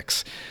his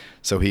picks.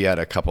 So he had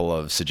a couple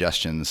of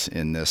suggestions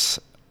in this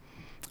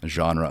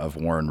genre of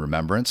war and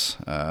remembrance,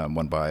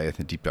 one by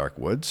The Deep Dark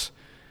Woods,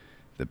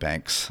 The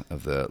Banks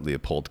of the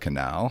Leopold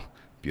Canal,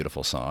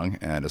 beautiful song,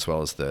 and as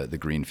well as the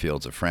Green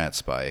Fields of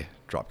France by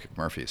Dropkick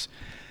Murphys.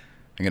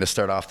 I'm going to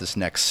start off this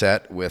next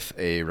set with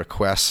a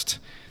request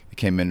that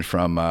came in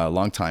from a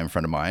longtime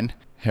friend of mine,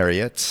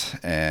 Harriet,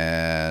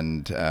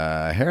 and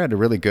Harriet had a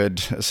really good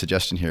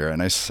suggestion here, a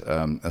nice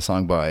a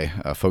song by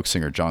folk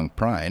singer John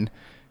Prine,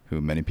 who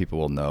many people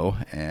will know,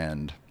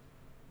 and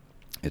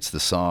it's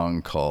the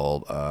song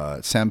called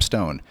Sam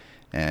Stone,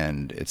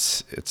 and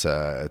it's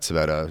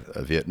about a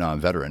Vietnam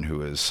veteran who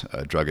was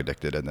drug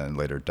addicted and then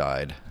later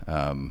died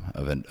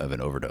of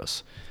an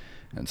overdose,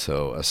 and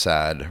so a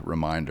sad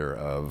reminder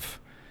of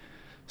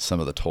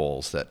some of the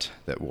tolls that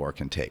war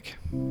can take.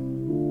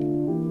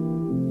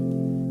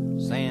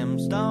 Sam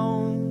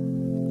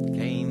Stone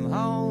came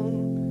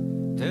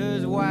home to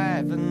his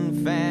wife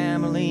and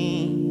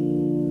family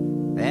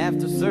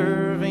after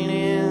serving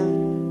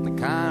in the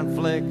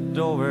conflict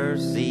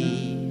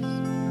overseas.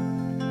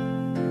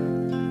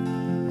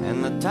 And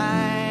And the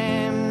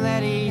time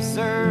that he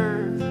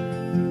served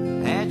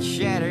had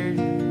shattered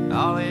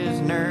all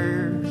his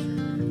nerves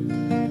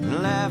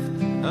and left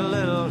a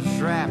little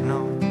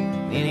shrapnel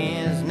in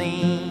his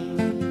knee.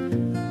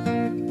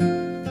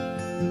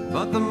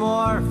 But the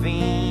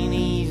morphine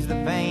eased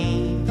the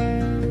pain,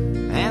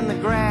 and the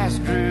grass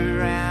grew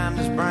around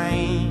his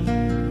brain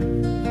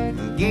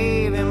and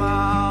gave him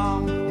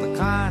all the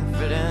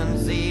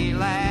confidence he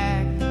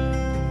lacked.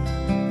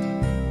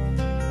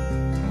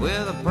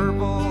 With a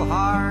purple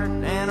heart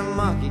and a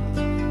monkey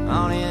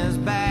on his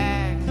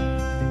back,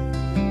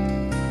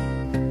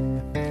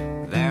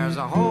 there's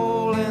a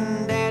hole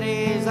in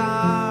Daddy's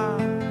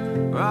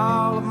arm where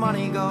all the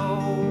money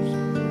goes.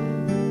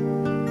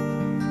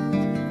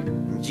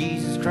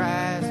 Jesus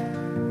Christ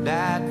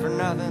died for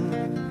nothing,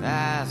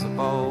 I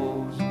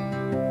suppose.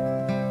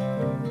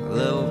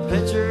 Little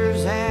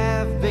pitchers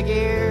have big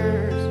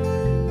ears,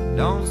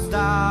 don't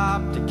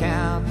stop to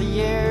count the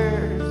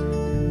years.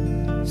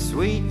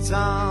 Sweet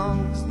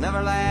songs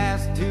never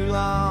last too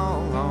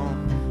long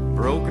on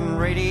broken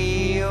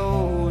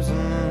radios.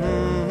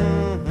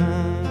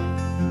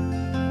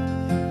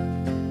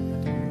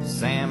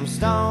 Sam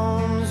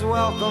Stone's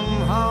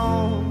welcome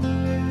home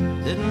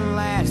didn't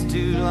last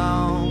too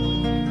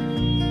long.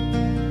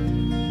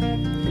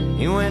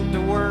 He went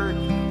to work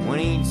when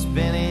he'd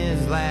spent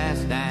his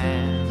last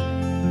dime,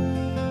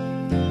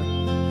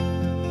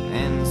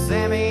 and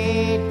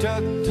Sammy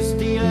took to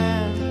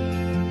stealing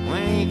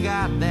when he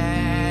got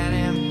that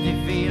empty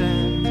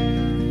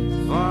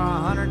feeling for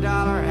 $100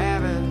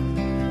 habit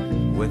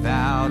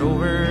without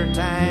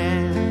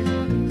overtime.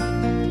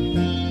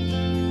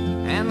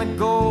 And the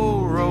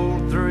gold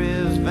rolled through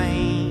his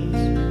veins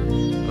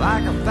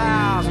like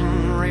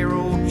 1,000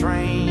 railroad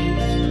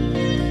trains,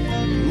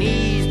 and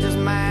eased his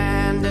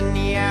mind in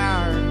the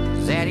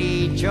hours that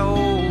he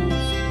chose,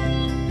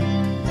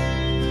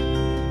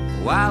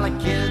 while the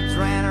kids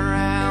ran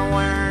around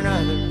wearing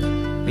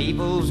other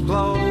people's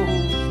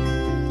clothes.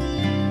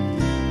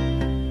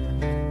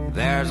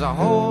 There's a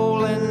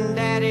hole in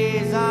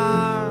Daddy's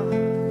arm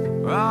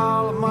where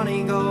all the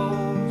money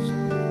goes.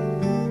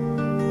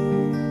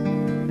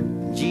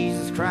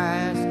 Jesus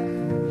Christ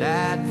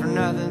died for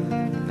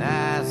nothing,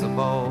 I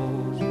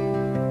suppose.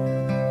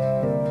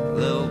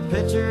 Little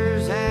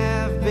pitchers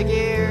have big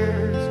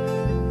ears,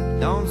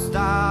 don't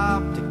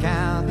stop to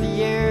count the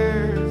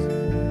years.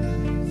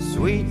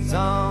 Sweet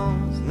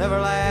songs never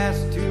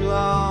last too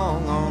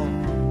long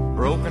on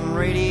broken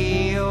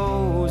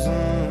radios.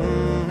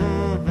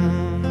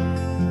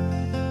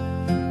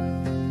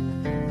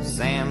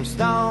 Sam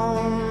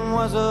Stone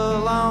was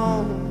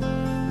alone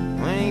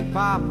when he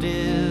popped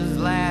his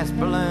last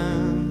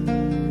balloon,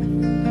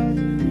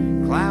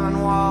 climbing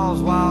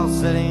walls while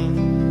sitting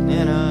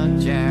in a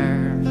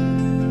chair.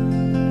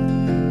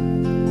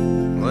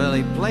 Well,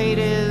 he played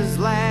his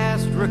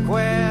last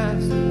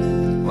request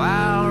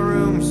while the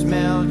room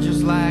smelled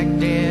just like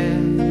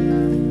dead,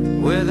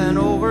 with an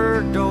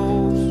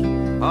overdose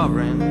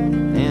hovering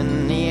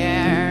in the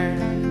air.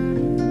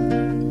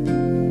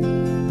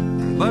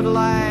 But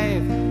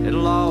life had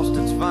lost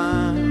its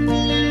fun,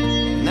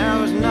 and there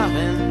was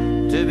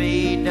nothing to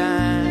be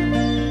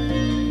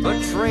done but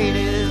trade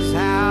his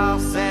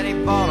house that he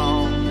bought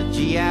on the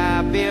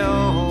GI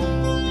Bill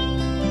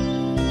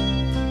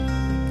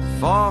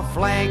for a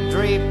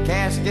flag-draped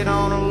casket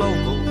on a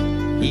local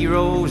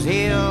hero's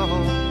hill.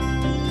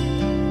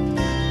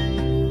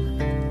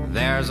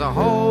 There's a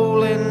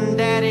hole in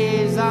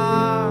Daddy's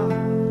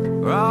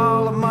arm where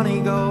all the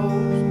money goes.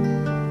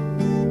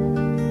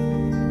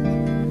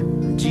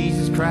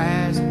 Jesus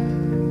Christ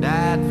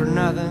died for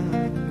nothing,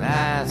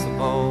 I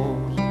suppose.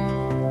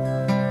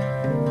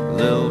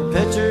 Little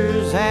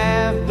pitchers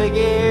have big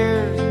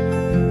ears,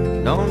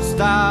 don't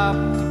stop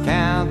to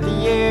count the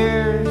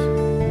years.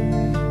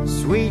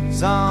 Sweet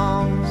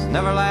songs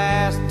never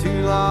last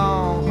too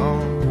long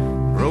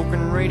on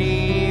broken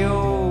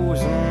radios.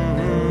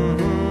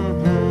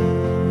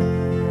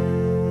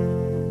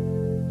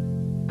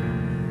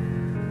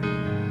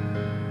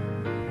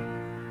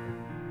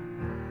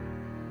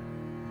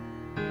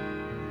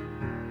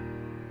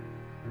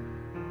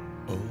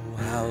 Oh,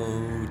 how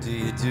do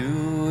you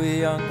do,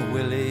 young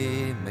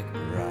Willie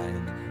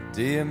McBride?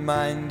 Do you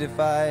mind if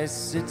I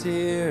sit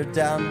here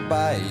down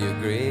by your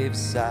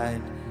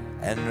graveside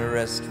and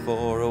rest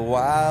for a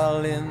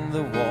while in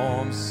the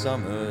warm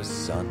summer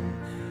sun?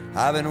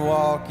 I've been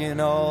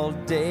walking all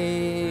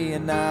day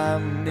and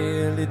I'm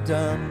nearly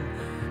done,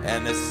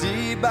 and I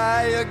see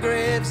by your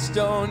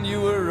gravestone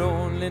you were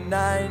only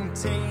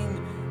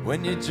 19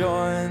 when you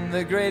joined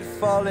the great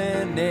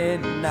falling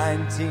in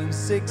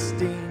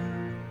 1916.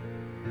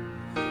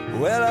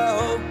 Well, I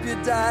hope you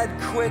died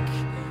quick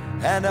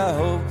and I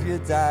hope you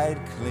died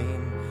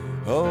clean.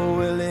 Oh,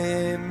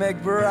 Willie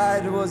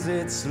McBride, was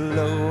it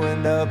slow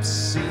and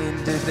obscene?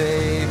 Did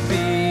they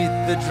beat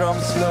the drum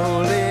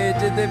slowly?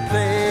 Did they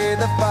play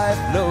the fife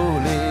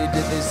lowly?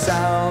 Did they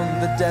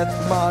sound the death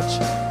march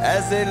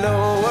as they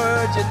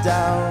lowered you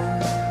down?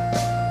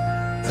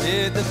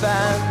 Did the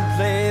band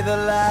play the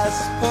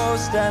last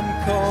post and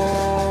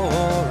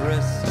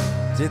chorus?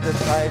 did the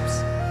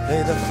pipes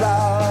play the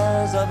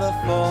flowers of the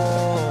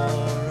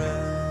forest?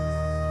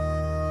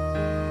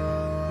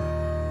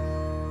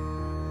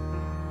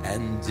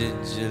 And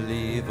did you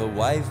leave a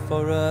wife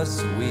or a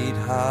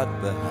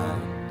sweetheart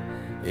behind?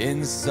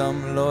 In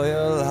some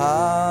loyal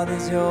heart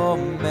is your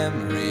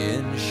memory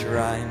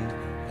enshrined.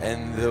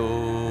 And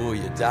though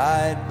you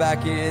died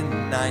back in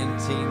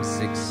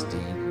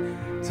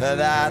 1916, to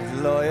that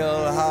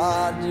loyal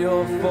heart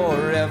you're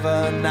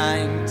forever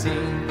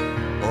 19.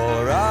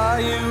 Or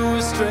are you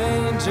a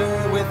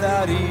stranger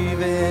without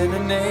even a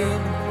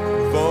name,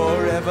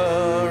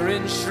 forever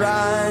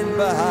enshrined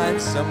behind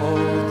some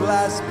old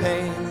glass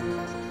pane?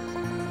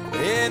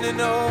 In an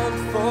old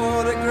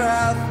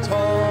photograph,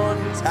 torn,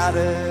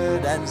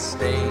 tattered and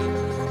stained,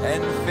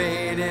 and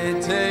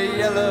faded to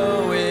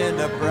yellow in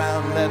a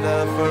brown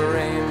leather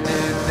frame.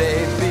 Did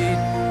they beat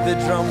the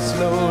drum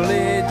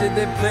slowly? Did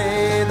they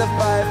play the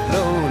fife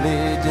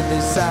lowly? Did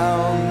they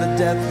sound the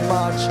death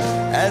march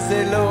as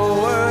they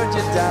lowered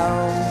you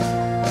down?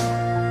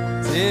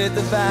 Did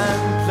the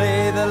band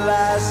play the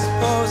last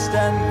post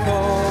and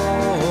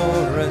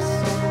chorus?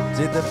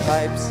 Did the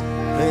pipes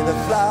play the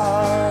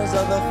flowers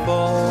of the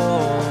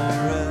forest?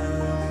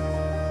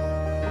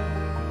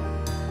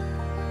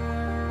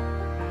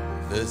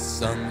 The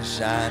sun's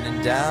shining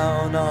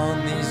down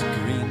on these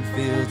green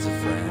fields of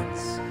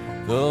France.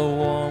 The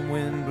warm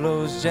wind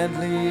blows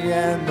gently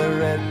and the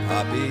red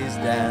poppies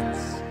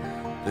dance.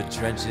 The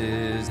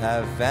trenches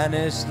have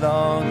vanished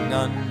long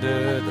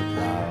under the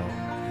plow.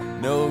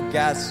 No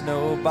gas,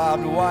 no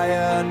barbed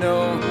wire,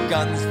 no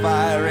guns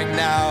firing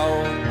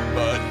now.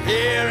 But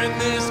here in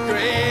this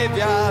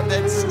graveyard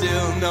that's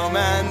still no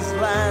man's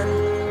land,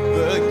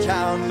 the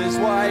countless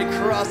white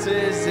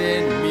crosses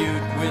in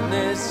mute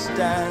witness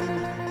stand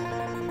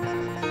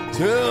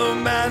to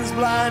man's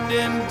blind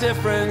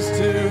indifference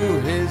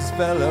to his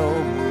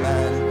fellow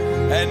man.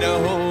 And a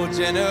whole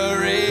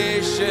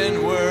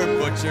generation were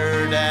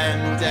butchered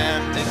and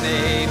damned. Did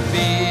they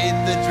beat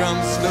the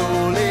drum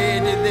slowly?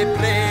 Did they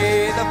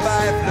play the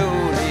pipe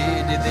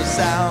lowly? Did they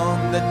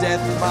sound the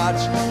death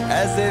march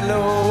as they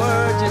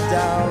lowered you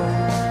down?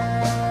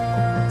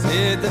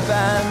 Did the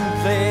band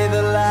play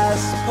the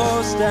last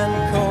post and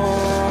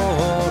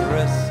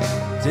chorus?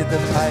 Did the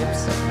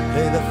pipes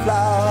play the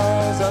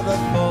flowers of the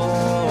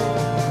forest?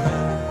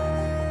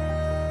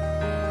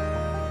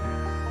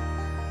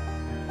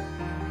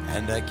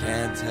 And I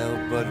can't help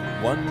but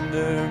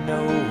wonder,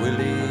 no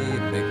Willie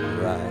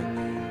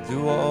McBride,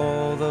 do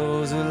all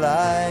those who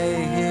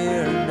lie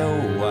here know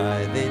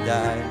why they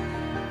died?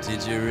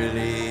 Did you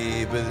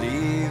really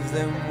believe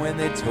them when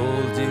they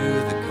told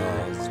you the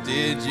cause?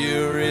 Did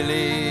you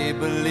really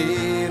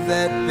believe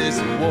that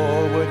this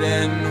war would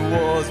end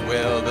wars?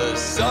 Well, the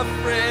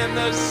suffering,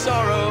 the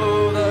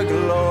sorrow, the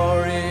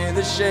glory,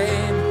 the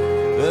shame,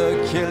 the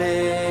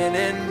killing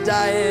and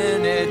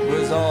dying, it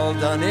was all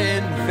done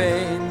in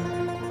vain.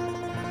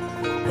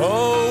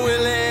 Oh,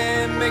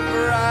 Willie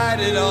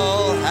McBride, it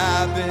all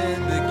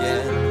happened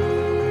again,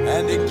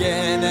 and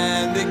again,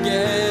 and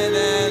again,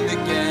 and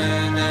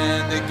again,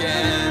 and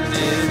again.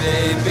 Did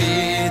they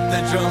beat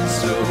the drum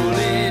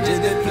slowly?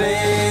 Did they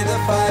play the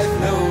fife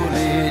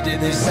lowly? Did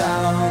they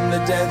sound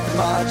the death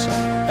march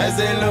as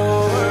they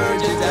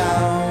lowered you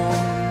down?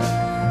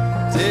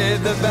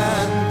 Did the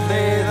band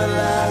play the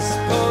last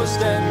post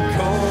and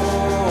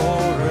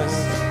chorus?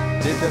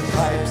 Did the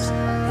pipes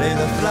play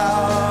the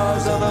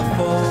flowers of the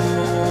forest?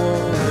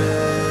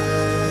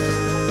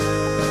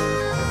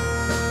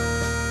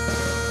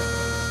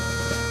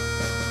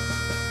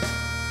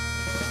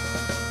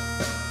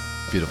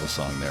 Beautiful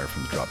song there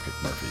from the Dropkick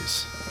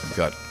Murphys. We've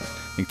got, I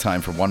think,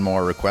 time for one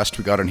more request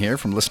we got in here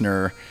from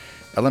listener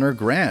Eleanor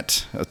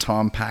Grant, a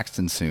Tom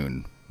Paxton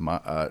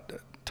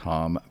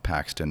Tom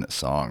Paxton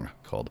song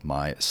called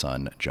My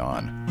Son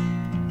John.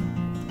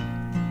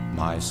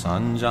 My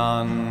son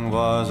John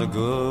was a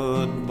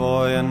good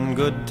boy and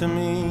good to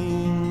me.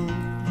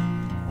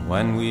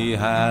 When we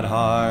had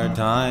hard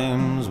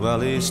times,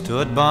 well, he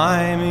stood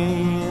by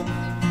me.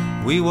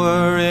 We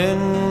were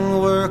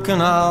in work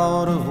and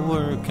out of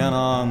work and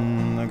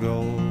on the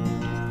go.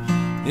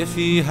 If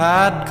he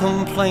had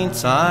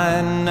complaints,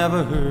 I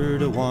never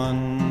heard of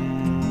one.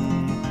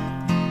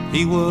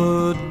 He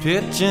would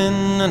pitch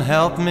in and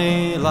help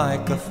me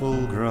like a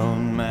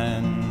full-grown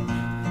man.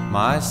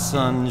 My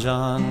son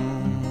John,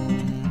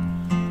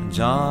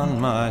 John,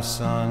 my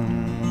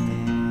son.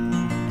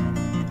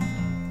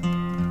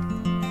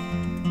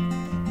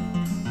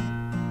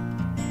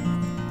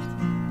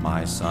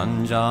 My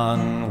son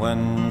John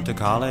went to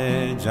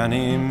college and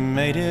he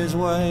made his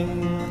way.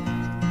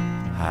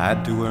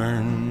 Had to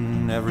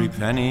earn every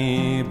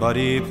penny, but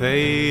he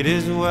paid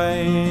his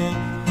way.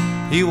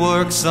 He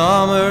worked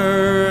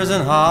summers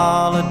and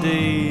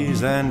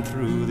holidays and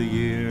through the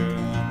year,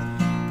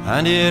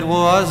 and it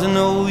was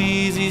no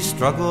easy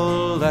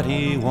struggle that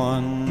he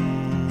won.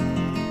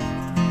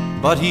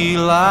 But he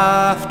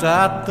laughed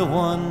at the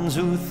ones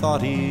who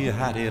thought he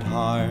had it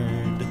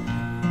hard.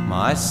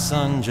 My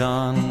son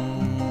John,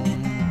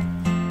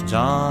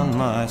 John,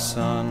 my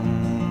son.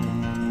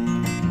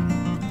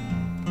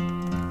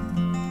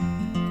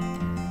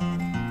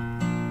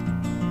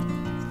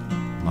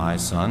 My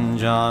son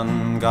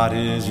John got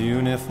his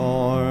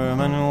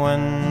uniform and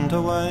went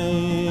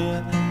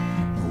away.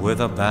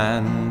 With a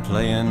band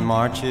playing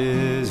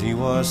marches he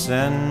was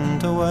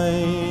sent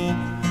away.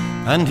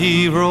 And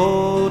he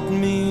wrote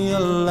me a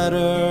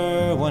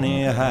letter when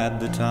he had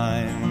the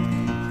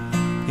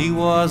time. He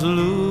was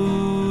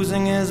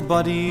losing his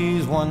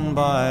buddies one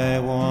by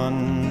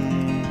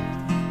one,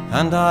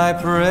 and I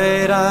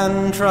prayed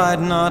and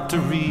tried not to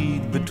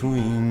read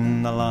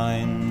between the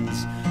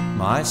lines.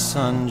 My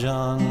son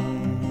John,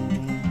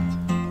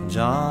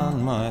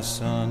 John, my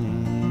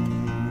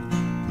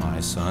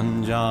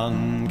son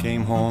John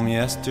came home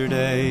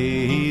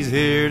yesterday. He's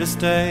here to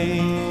stay.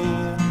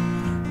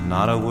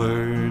 Not a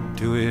word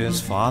to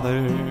his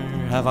father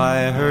have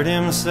I heard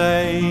him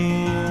say.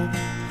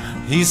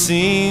 He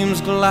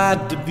seems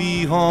glad to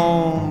be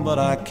home, but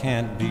I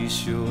can't be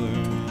sure.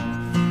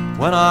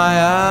 When I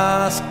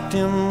asked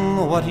him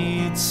what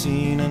he'd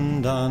seen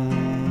and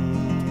done,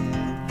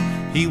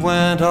 he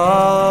went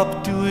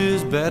up to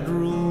his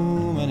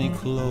bedroom and he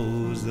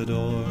closed the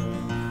door.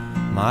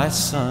 My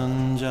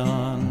son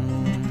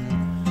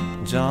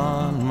John,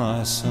 John,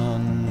 my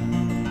son.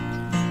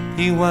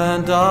 He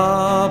went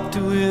up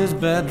to his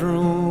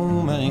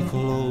bedroom and he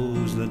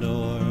closed the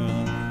door.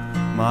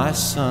 My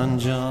son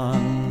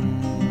John,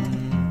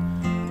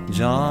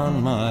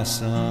 John, my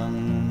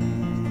son.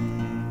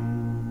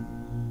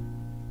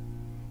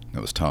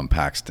 That was Tom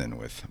Paxton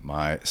with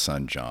My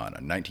Son John, a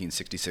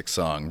 1966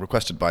 song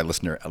requested by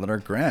listener Eleanor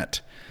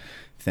Grant.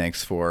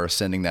 Thanks for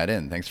sending that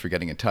in. Thanks for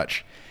getting in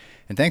touch.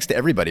 And thanks to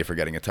everybody for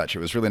getting in touch. It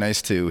was really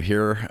nice to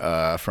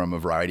hear from a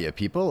variety of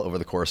people over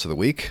the course of the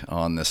week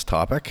on this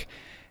topic.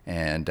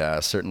 And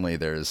certainly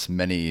there's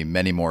many,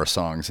 many more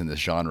songs in this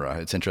genre.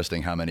 It's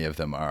interesting how many of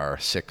them are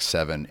 6,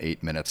 7,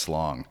 8 minutes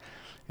long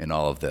in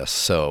all of this.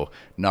 So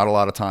not a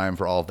lot of time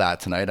for all of that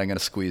tonight. I'm going to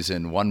squeeze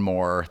in one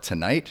more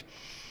tonight,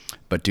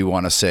 but do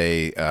want to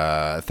say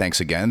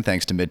thanks again.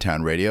 Thanks to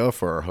Midtown Radio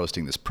for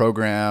hosting this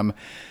program.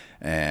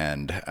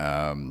 And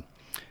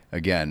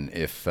again,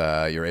 if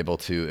you're able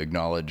to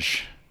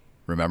acknowledge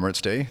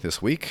Remembrance Day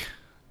this week,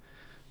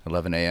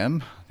 11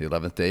 a.m., the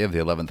 11th day of the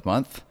 11th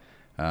month,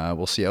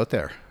 we'll see you out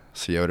there.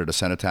 See you out at a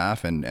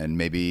cenotaph and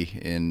maybe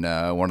in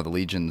one of the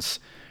legions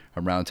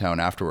around town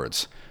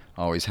afterwards.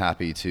 Always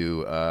happy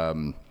to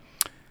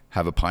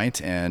have a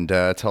pint and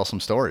tell some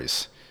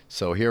stories.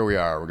 So here we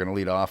are. We're going to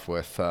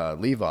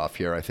leave off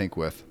here, I think,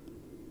 with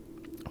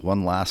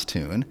one last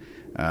tune,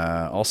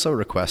 also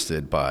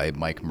requested by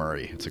Mike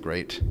Murray. It's a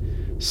great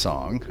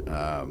song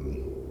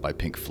by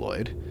Pink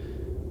Floyd.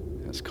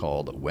 It's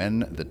called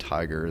When the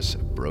Tigers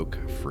Broke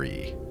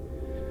Free.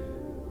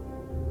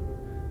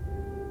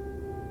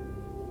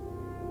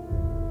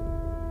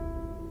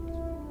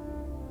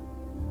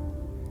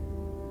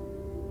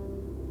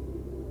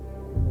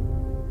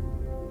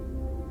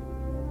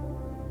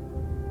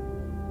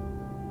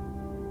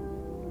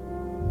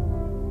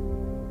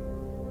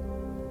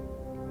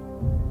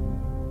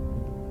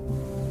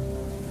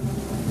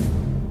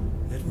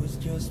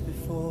 Just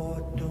before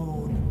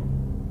dawn,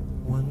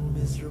 one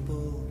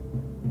miserable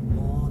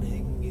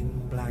morning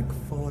in Black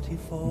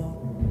 44,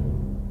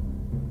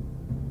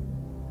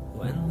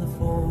 when the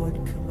forward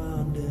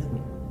commander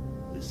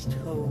was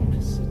told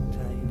to sit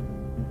tight,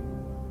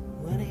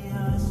 when he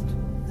asked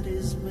that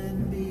his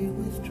men be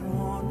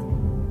withdrawn,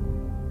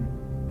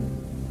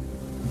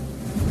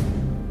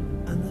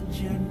 and the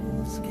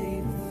generals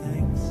gave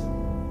thanks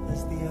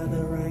as the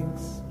other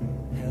ranks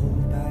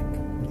held back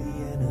the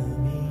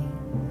enemy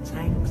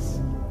tanks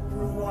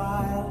for a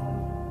while,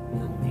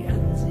 and the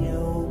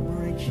Anzio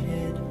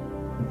bridgehead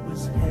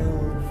was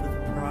held for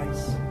the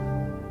price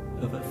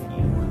of a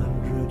few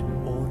hundred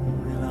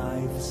ordinary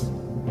lives.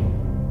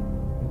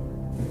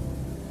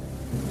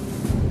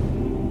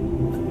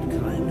 And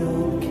kind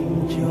old King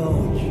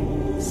George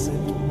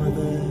sent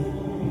Mother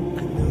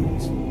a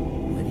note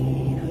when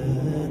he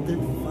heard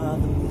that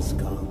Father was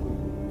gone.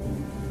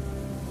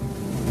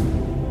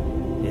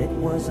 It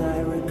was, I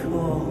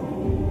recall,